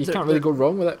match. You can't really go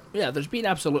wrong with it. Yeah, there's been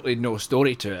absolutely no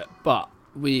story to it, but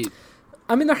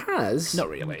I mean, there has. Not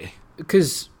really.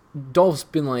 Because Dolph's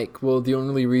been like, well, the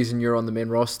only reason you're on the main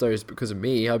roster is because of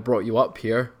me. I brought you up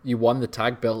here. You won the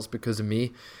tag belts because of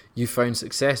me. You found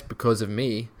success because of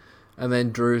me. And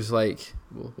then Drew's like,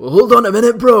 well, hold on a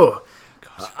minute, bro.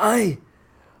 I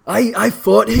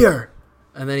fought here.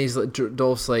 And then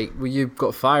Dolph's like, well, you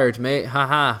got fired, mate.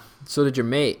 Haha. So did your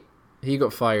mate. He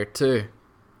got fired too.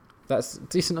 that's a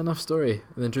decent enough story.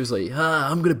 And then Drew's like,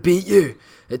 I'm going to beat you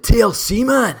at TLC,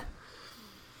 man.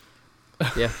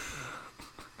 Yeah.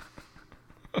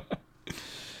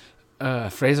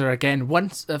 Fraser again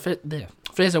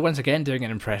Fraser once again doing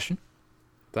an impression.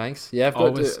 Thanks. Yeah, I've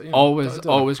always got to,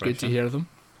 always good to hear them.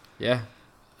 Yeah.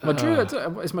 My Drew,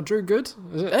 is my Drew good?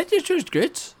 Is it? Your Drew's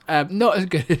good. Not as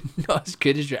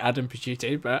good as your Adam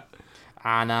Pacitti, but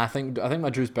Nah, I think my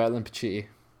Drew's better than Pacitti.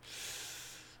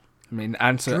 I mean,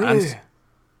 answers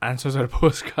on a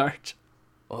postcard.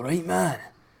 All right, man.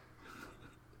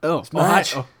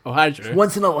 Hi, Drew. It's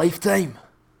once in a lifetime.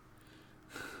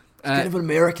 It's kind of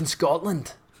American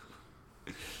Scotland.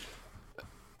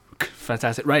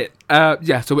 Fantastic, right?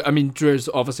 So I mean, Drew's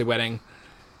obviously winning.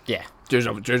 Yeah, Drew's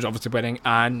obviously winning,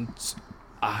 and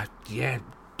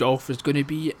Dolph is going to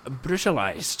be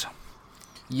brutalized.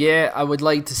 Yeah, I would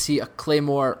like to see a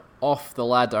Claymore off the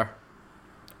ladder.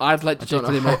 I'd like to see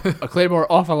a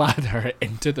Claymore off a ladder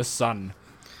into the sun.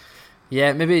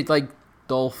 Yeah, maybe like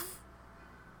Dolph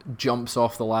jumps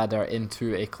off the ladder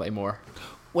into a Claymore.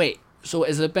 Wait, so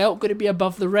is the belt going to be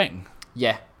above the ring?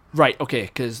 Yeah. Right, okay,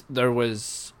 because there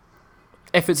was...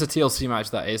 If it's a TLC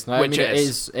match, that is. Now, Which it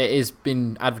is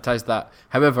been advertised that.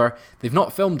 However, they've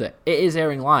not filmed it. It is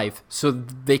airing live, so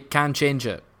they can change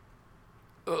it.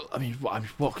 I mean,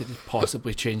 what could they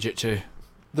possibly change it to?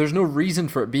 There's no reason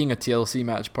for it being a TLC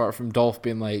match apart from Dolph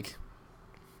being like,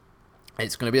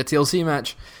 it's going to be a TLC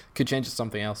match. Could change it to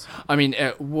something else. I mean,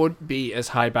 it won't be as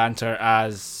high banter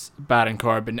as Baron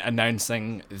Corbin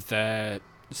announcing the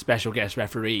special guest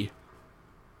referee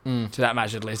to that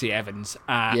match with Lacey Evans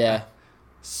at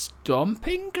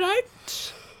Stomping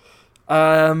Ground?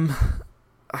 I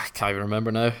can't even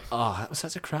remember now. Oh, that was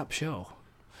such a crap show.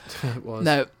 It was.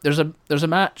 Now, there's a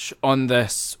match on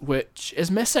this which is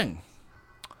missing.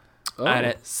 Oh. And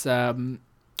it's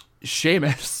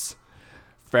Sheamus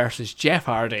versus Jeff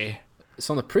Hardy. It's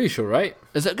on the pre-show, right?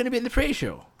 Is it going to be in the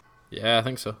pre-show? Yeah, I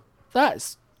think so.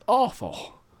 That's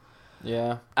awful.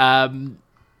 Yeah.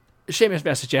 Sheamus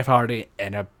versus Jeff Hardy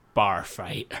in a bar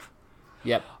fight.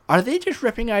 Yep. Are they just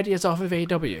ripping ideas off of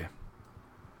AEW?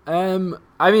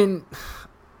 I mean,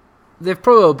 they've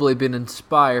probably been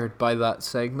inspired by that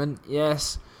segment,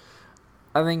 yes.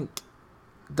 I think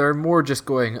they're more just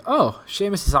going, oh,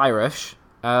 Sheamus is Irish.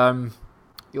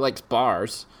 He likes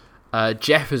bars.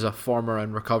 Jeff is a former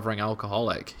and recovering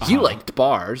alcoholic. He liked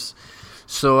bars.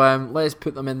 So let's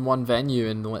put them in one venue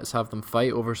and let's have them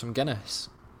fight over some Guinness.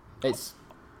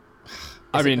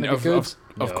 I mean,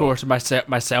 of course,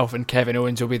 myself and Kevin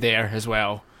Owens will be there as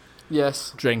well.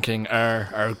 Yes. Drinking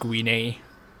our Guinea.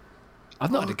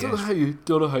 I've not had a Guinness.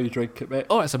 Don't know how you drink it, mate.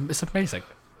 Oh, it's amazing.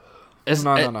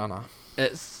 No.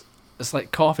 It's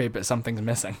like coffee, but something's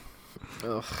missing.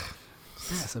 Ugh.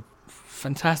 Yeah, it's a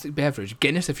fantastic beverage.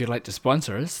 Guinness, if you'd like to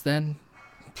sponsor us, then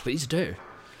please do.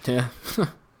 Yeah.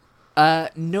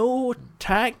 No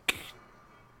tag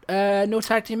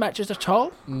team matches at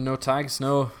all? No tags,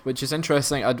 no. Which is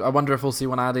interesting. I wonder if we'll see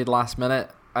one added last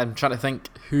minute. I'm trying to think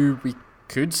who we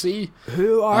could see.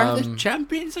 Who are the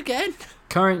champions again?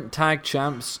 Current tag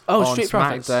champs on Street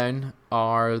Profits SmackDown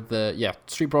are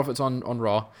Street Profits on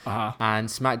Raw, and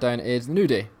SmackDown is New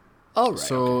Day. Oh, right.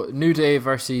 So okay. New Day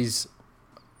versus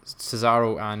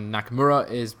Cesaro and Nakamura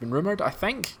has been rumored, I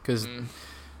think, because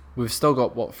we've still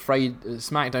got Friday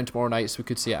SmackDown tomorrow night, so we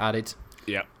could see it added.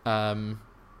 Yeah.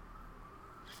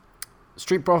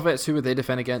 Street Profits, who would they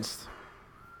defend against?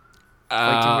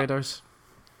 Viking Raiders,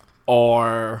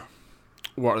 or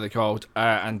what are they called?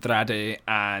 Andrade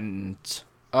and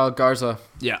Garza.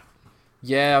 Yeah.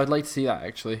 Yeah, I would like to see that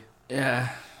actually. Yeah.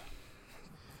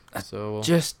 So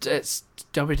just it's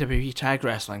WWE tag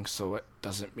wrestling, so it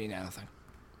doesn't mean anything.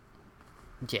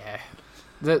 Yeah.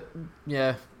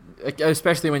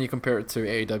 Especially when you compare it to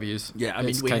AEW's. Yeah, I mean,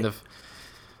 it's we kind of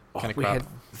we crap. had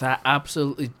that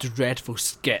absolutely dreadful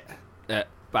skit at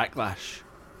Backlash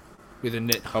with the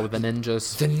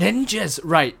ninjas. The ninjas,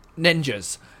 right?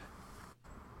 Ninjas.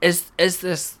 Is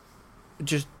this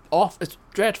just off? It's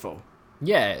dreadful.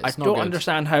 Yeah, it's I not don't good.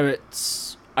 understand how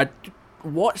it's.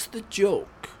 What's the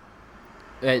joke?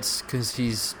 It's because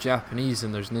he's Japanese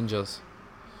and there's ninjas.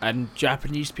 And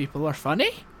Japanese people are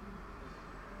funny?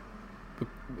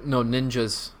 No,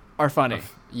 ninjas Are funny.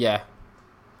 Yeah.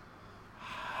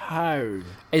 How?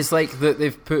 It's like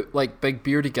they've put like big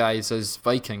beardy guys as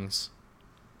Vikings.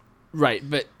 Right,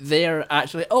 but they're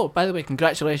actually... Oh, by the way,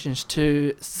 congratulations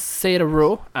to Sarah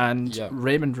Rowe and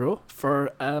Raymond Rowe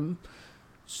for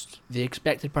the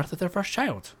expected birth of their first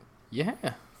child.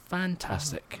 Yeah.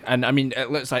 Fantastic. And, I mean,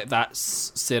 it looks like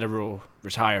that's Sarah Rowe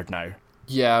retired now.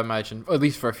 Yeah, I imagine. At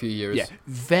least for a few years. Yeah,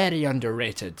 very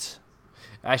underrated.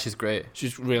 She's great.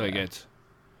 She's really good.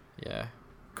 Yeah.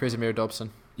 Crazy Mary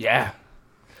Dobson. Yeah.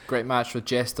 Great match with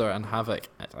Jester and Havoc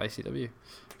at ICW.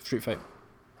 Street Fight.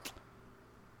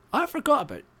 I forgot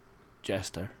about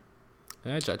Jester.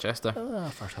 Yeah, Jack Jester.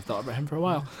 First I've thought about him for a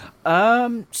while.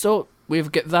 So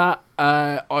we've got that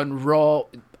on Raw.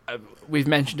 We've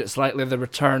mentioned it slightly, the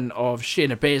return of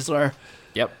Shayna Baszler.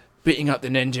 Yep. Beating up the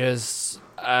ninjas.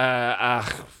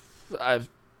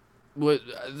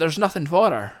 There's nothing for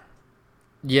her.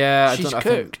 Yeah, She's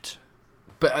cooked.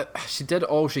 But she did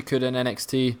all she could in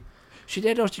NXT. She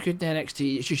did all she could in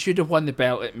NXT. She should have won the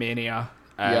belt at Mania.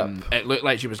 It looked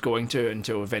like she was going to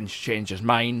until Vince changed his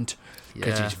mind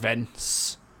because he's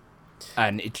Vince,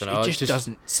 and it just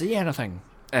doesn't see anything.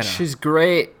 She's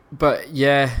great, but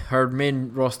yeah, her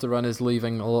main roster run is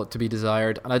leaving a lot to be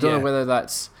desired, and I don't know whether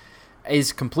that's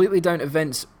is completely down to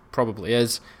Vince. Probably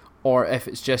is, or if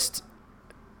it's just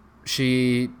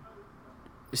she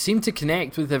seemed to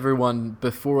connect with everyone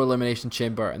before Elimination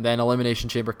Chamber, and then Elimination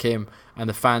Chamber came, and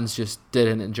the fans just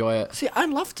didn't enjoy it. See, I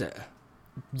loved it.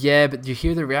 Yeah, but you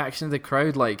hear the reaction of the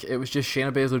crowd, like, it was just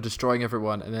Shayna Baszler destroying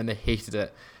everyone, and then they hated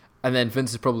it. And then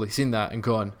Vince has probably seen that and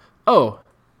gone, oh,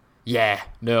 yeah,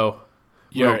 no,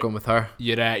 we're not going with her.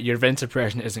 Your Vince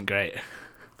impression isn't great.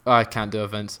 Oh, I can't do a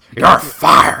Vince. You're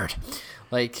fired!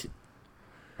 Like,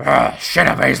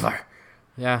 Shayna Baszler.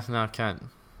 Yeah, no, I can't.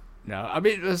 No, I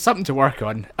mean, there's something to work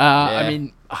on. I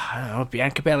mean, I don't know,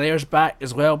 Bianca Belair's back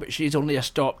as well, but she's only a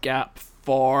stopgap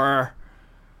for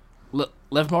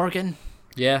Liv Morgan.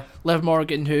 Yeah. Liv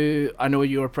Morgan, who I know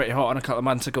you were pretty hot on a couple of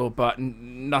months ago, but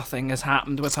nothing has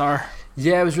happened with her.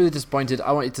 Yeah, I was really disappointed.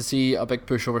 I wanted to see a big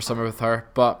push over summer with her,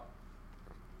 but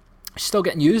she's still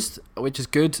getting used, which is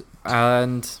good,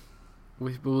 and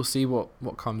we will see what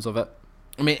comes of it.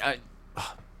 I mean,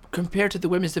 compared to the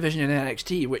women's division in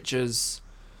NXT, which is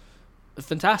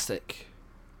fantastic.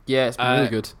 Yeah, it's been really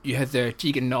good. You had the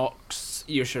Tegan Nox,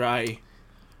 Io Shirai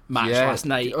match last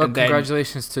night. And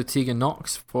congratulations to Tegan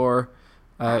Nox for...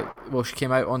 she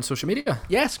came out on social media.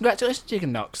 Yes, congratulations,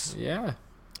 Tegan Nox. Yeah.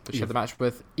 But she had the match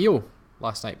with Io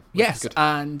last night. Yes,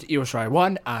 and Io Shirai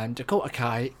won, and Dakota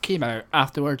Kai came out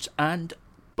afterwards and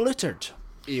blootered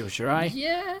Io Shirai.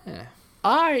 Yeah.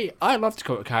 I love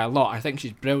Dakota Kai a lot. I think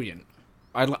she's brilliant.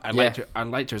 I liked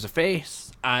her as a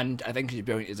face, and I think she's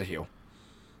brilliant as a heel.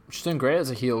 She's doing great as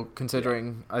a heel,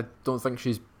 considering I don't think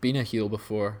she's been a heel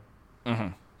before.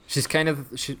 Mm-hmm. She's kind of...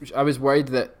 I was worried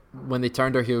that when they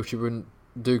turned her heel, she wouldn't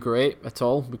do great at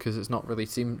all, because it's not really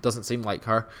doesn't seem like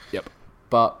her. Yep.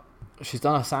 But she's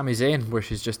done a Sami Zayn where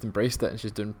she's just embraced it, and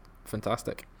she's doing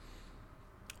fantastic.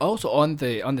 Also on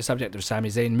the subject of Sami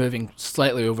Zayn, moving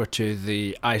slightly over to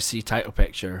the IC title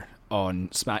picture on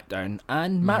SmackDown,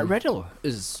 and Matt Riddle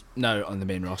is now on the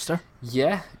main roster.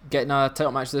 Yeah, getting a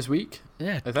title match this week.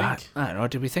 Yeah, I think. I don't know.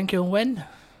 Do we think he'll win?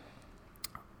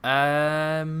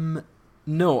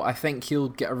 No, I think he'll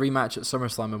get a rematch at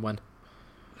SummerSlam and win.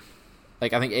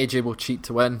 Like, I think AJ will cheat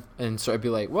to win and sort of be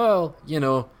like, well, you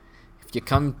know, if you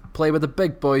come play with the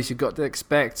big boys, you've got to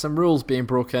expect some rules being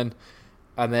broken,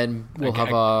 and then we'll have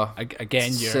a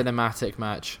cinematic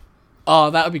match. Oh,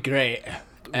 that would be great.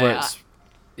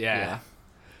 Yeah.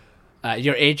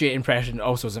 Your AJ impression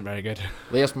also isn't very good.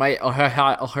 There's my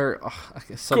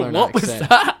southern what accent. Was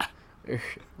that?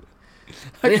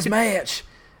 This match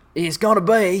is gonna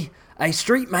be a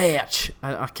street match.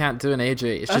 I can't do an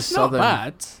AJ. It's That's just not southern.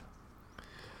 Bad.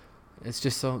 It's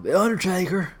just so the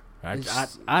Undertaker.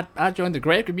 I joined the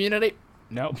great community.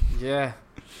 No. Yeah.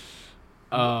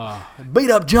 Beat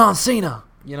up John Cena.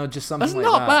 You know, just something like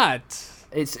that. That's not bad.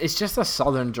 It's just a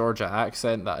southern Georgia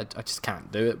accent that I just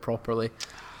can't do it properly.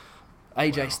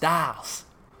 AJ Styles.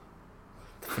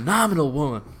 Phenomenal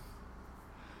woman.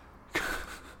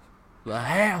 The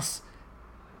house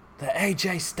that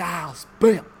AJ Styles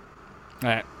built.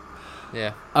 Alright.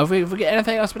 Yeah. Have we got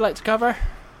anything else we'd like to cover?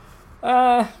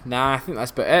 Nah, I think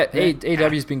that's about it.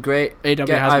 AEW's been great. AEW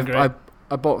has been great.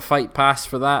 I bought Fight Pass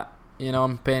for that. You know,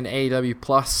 I'm paying AEW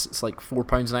Plus. It's like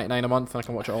 £4.99 a month, and I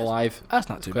can watch it all live. That's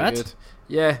not too bad. Good.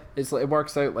 Yeah, it's like, it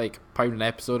works out like £1 an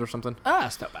episode or something.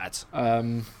 That's not bad.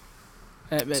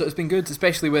 So it's been good,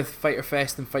 especially with Fyter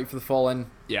Fest and Fight for the Fallen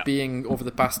being over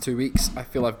the past 2 weeks. I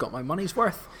feel I've got my money's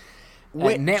worth.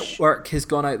 Network has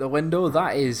gone out the window.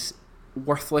 That is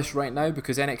worthless right now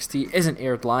because NXT isn't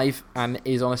aired live and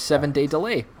is on a 7-day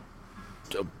delay.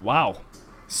 Wow.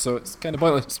 So it's kind of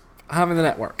pointless having the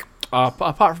network.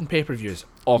 Apart from pay-per-views,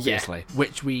 obviously,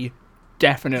 which we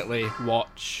definitely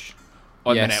watch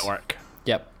on the network.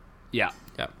 Yep. Yeah.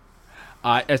 Yep.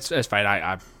 It's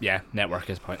fine. Network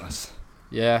is pointless.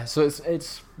 Yeah, so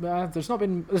there's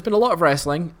been a lot of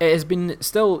wrestling. It has been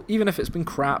still, even if it's been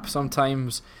crap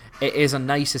sometimes, it is a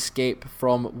nice escape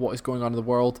from what is going on in the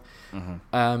world.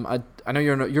 I know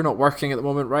you're not working at the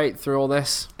moment, right? Through all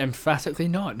this, Emphatically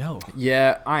not. No.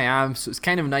 yeah, I am. So it's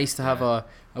kind of nice to have a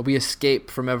wee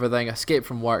escape from everything, escape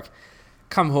from work,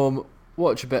 come home,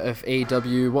 watch a bit of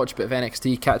AEW, watch a bit of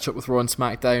NXT, catch up with Raw and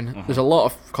SmackDown. There's a lot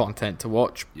of content to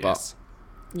watch, Yes.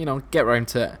 but get around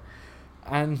to it,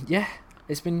 and yeah.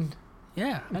 It's been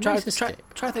I'm a trying nice to escape.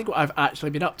 think what I've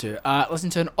actually been up to.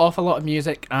 Listened to an awful lot of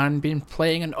music and been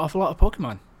playing an awful lot of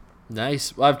Pokemon.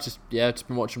 Nice. Well, I've just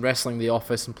been watching wrestling, The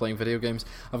Office, and playing video games.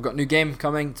 I've got a new game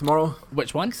coming tomorrow.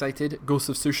 Which one? Excited. Ghost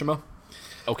of Tsushima.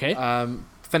 Okay.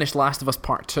 Finished Last of Us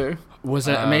Part 2. Was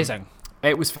it amazing?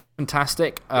 It was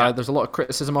fantastic. There's a lot of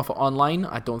criticism of it online.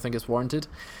 I don't think it's warranted.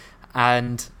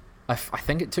 And I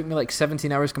think it took me like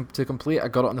 17 hours to complete. I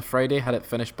got it on the Friday, had it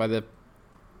finished by the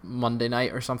Monday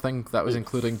night or something. That was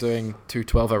including doing 2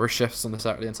 12-hour shifts on the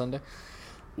Saturday and Sunday.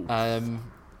 It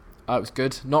was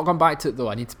good. Not gone back to it though.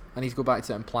 I need to go back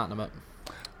to it and platinum it.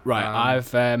 Right.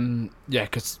 I've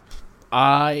because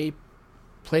I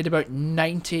played about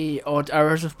 90 odd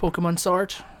hours of Pokemon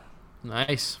Sword.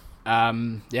 Nice.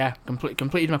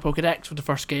 Completed my Pokedex for the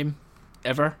first game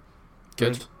ever.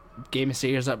 Good. Game of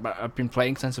series that I've been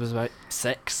playing since I was about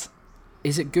 6.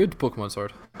 Is it good, Pokemon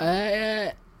Sword?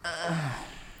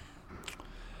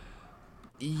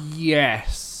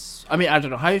 Yes. I mean, I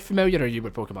don't know. How familiar are you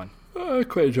with Pokemon? I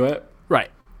quite enjoy it. Right.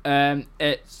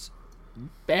 It's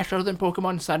better than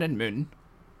Pokemon Sun and Moon.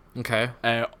 Okay.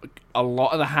 A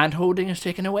lot of the hand holding is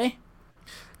taken away.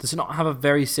 Does it not have a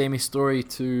very samey story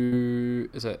to...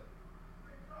 Is it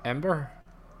Ember?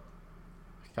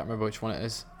 I can't remember which one it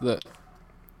is.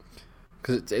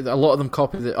 Because a lot of them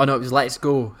copy the... Oh no, it was Let's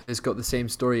Go. It's got the same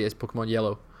story as Pokemon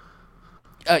Yellow.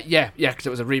 Yeah, because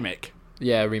it was a remake.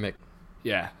 Yeah, remake.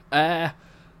 Yeah.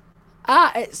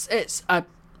 It's a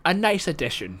nice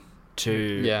addition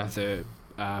to the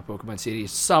Pokemon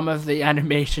series. Some of the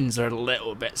animations are a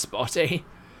little bit spotty.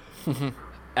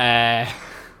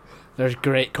 There's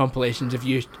great compilations of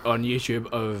on YouTube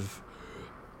of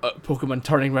Pokemon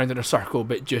turning around in a circle,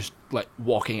 but just like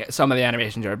walking it. Some of the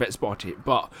animations are a bit spotty,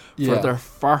 but for their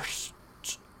first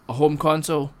home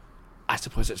console, I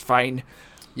suppose it's fine.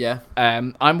 Yeah.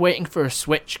 I'm waiting for a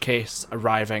Switch case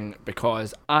arriving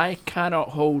because I cannot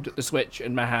hold the Switch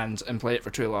in my hands and play it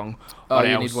for too long. Oh,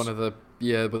 you need one of the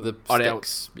with the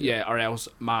sticks. Or else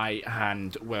my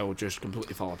hand will just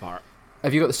completely fall apart.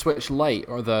 Have you got the Switch Lite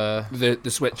or the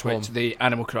Switch, the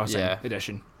Animal Crossing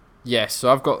edition? Yes,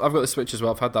 so I've got the Switch as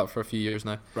well. I've had that for a few years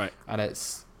now. Right. And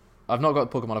I've not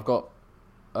got Pokemon. I've got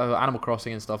Animal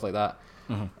Crossing and stuff like that.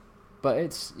 Mm-hmm. But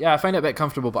I find it a bit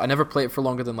comfortable. But I never play it for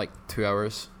longer than like 2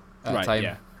 hours at a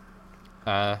time.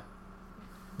 Yeah.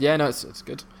 No, it's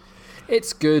good.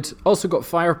 It's good. Also got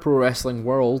Fire Pro Wrestling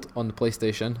World on the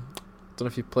PlayStation. Don't know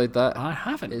if you've played that. I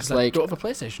haven't. It's like I don't have a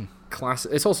PlayStation.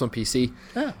 Classic. It's also on PC.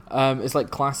 It's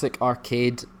like classic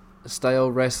arcade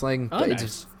style wrestling. Oh, but nice.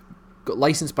 It's got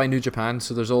licensed by New Japan,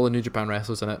 so there's all the New Japan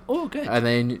wrestlers in it. Oh, good. And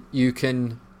then you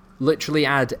can literally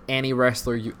add any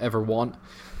wrestler you ever want.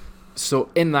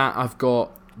 So in that, I've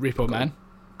got Repo Man,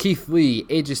 Keith Lee,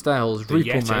 AJ Styles, the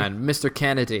Repo Yeti. Man, Mr.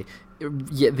 Kennedy, the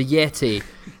Yeti,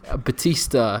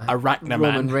 Batista, Arachnaman,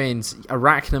 Roman Reigns,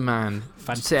 Arachnaman,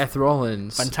 Seth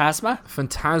Rollins,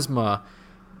 Phantasma,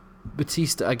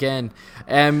 Batista again.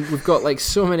 We've got like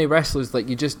so many wrestlers. Like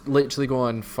you just literally go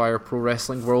on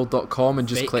fireprowrestlingworld.com and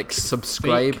just click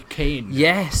subscribe. Fake Kane.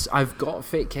 Yes, I've got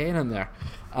Fake Kane in there.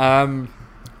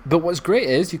 But what's great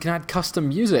is you can add custom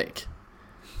music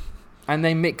and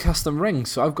then make custom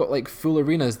rings. So I've got like full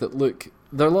arenas that look.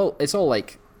 It's all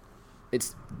like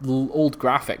it's old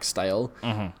graphics style,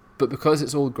 but because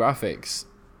it's old graphics,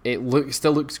 it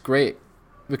still looks great.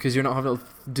 Because you're not having to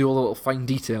do all the little fine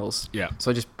details. Yeah.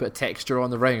 So I just put a texture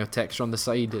on the ring, a texture on the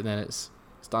side, and then it's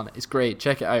done. It's great.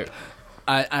 Check it out.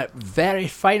 A very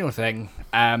final thing.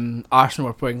 Arsenal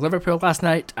were playing Liverpool last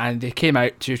night, and they came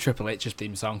out to Triple H's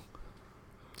theme song.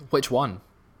 Which one?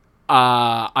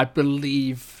 I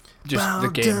believe just Bow the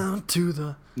game. Down to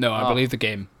the... No, I believe the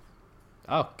game.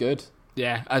 Oh, good.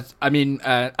 Yeah. As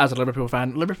a Liverpool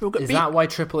fan, Liverpool got beat. Is that why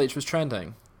Triple H was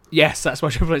trending? Yes, that's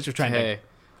why Triple H was trending. Okay.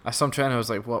 I saw him trending. I was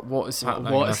like, "What is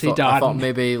happening?" What has he done? I thought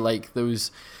maybe like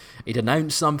he'd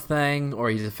announced something, or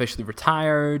he'd officially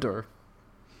retired, or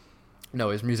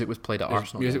no, his music was played at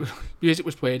Arsenal. Music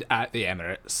was played at the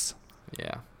Emirates.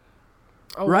 Yeah.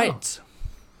 Oh, right.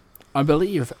 Wow. I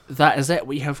believe that is it.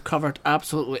 We have covered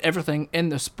absolutely everything in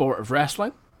the sport of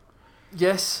wrestling.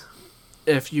 Yes.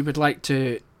 If you would like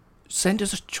to send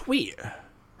us a tweet.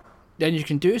 then you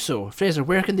can do so. Fraser,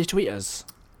 where can they tweet us?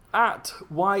 At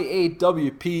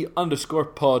YAWP_pod.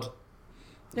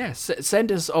 Yeah,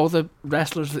 send us all the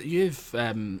wrestlers that you've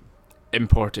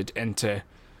imported into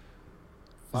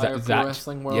Pro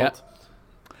Wrestling World. Yep.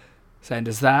 Send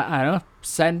us that. I don't know.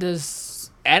 Send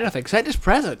us anything. Send us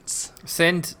presents.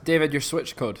 Send David your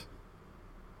Switch code.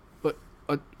 But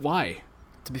why?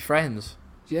 To be friends.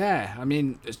 Yeah, I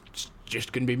mean, it's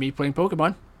just going to be me playing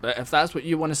Pokemon. But if that's what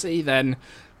you want to see, then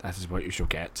that is what you shall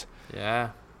get.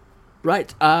 Yeah.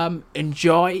 Right,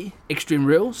 enjoy Extreme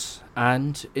Rules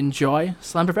and enjoy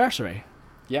Slammiversary.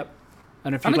 Yep.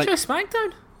 And if you enjoy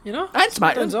SmackDown, you know? And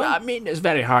SmackDown's on. I mean, it's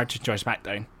very hard to enjoy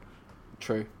SmackDown.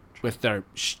 True. With their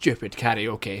stupid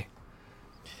karaoke.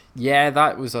 Yeah,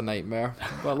 that was a nightmare.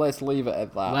 But let's leave it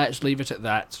at that. Let's leave it at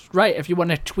that. Right, if you want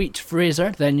to tweet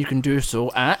Fraser, then you can do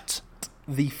so at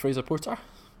The Fraser Porter.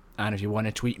 And if you want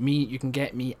to tweet me, you can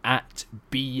get me at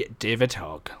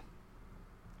BDavidHogg.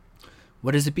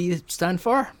 What does the B stand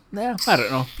for? Yeah, I don't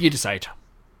know. You decide.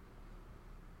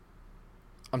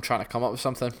 I'm trying to come up with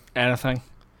something. Anything.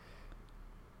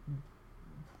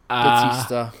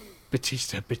 Batista.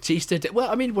 Batista. Well,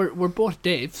 I mean, we're both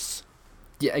Daves.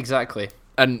 Yeah, exactly.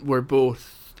 And we're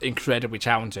both incredibly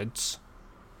talented.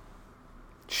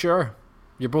 Sure.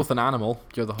 You're both an animal.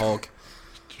 You're the hog.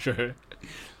 True.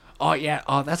 Oh, yeah.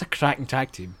 Oh, that's a cracking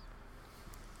tag team.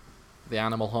 The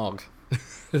animal hog.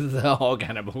 The hog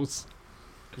animals.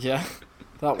 Yeah,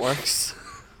 that works.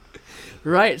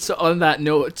 Right, so on that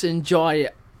note, enjoy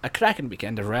a cracking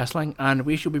weekend of wrestling, and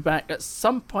we shall be back at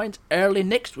some point early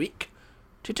next week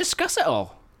to discuss it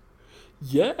all.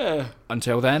 Yeah.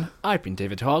 Until then, I've been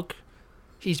David Hogg,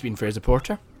 he's been Fraser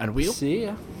Porter, and we'll see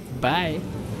ya. Bye.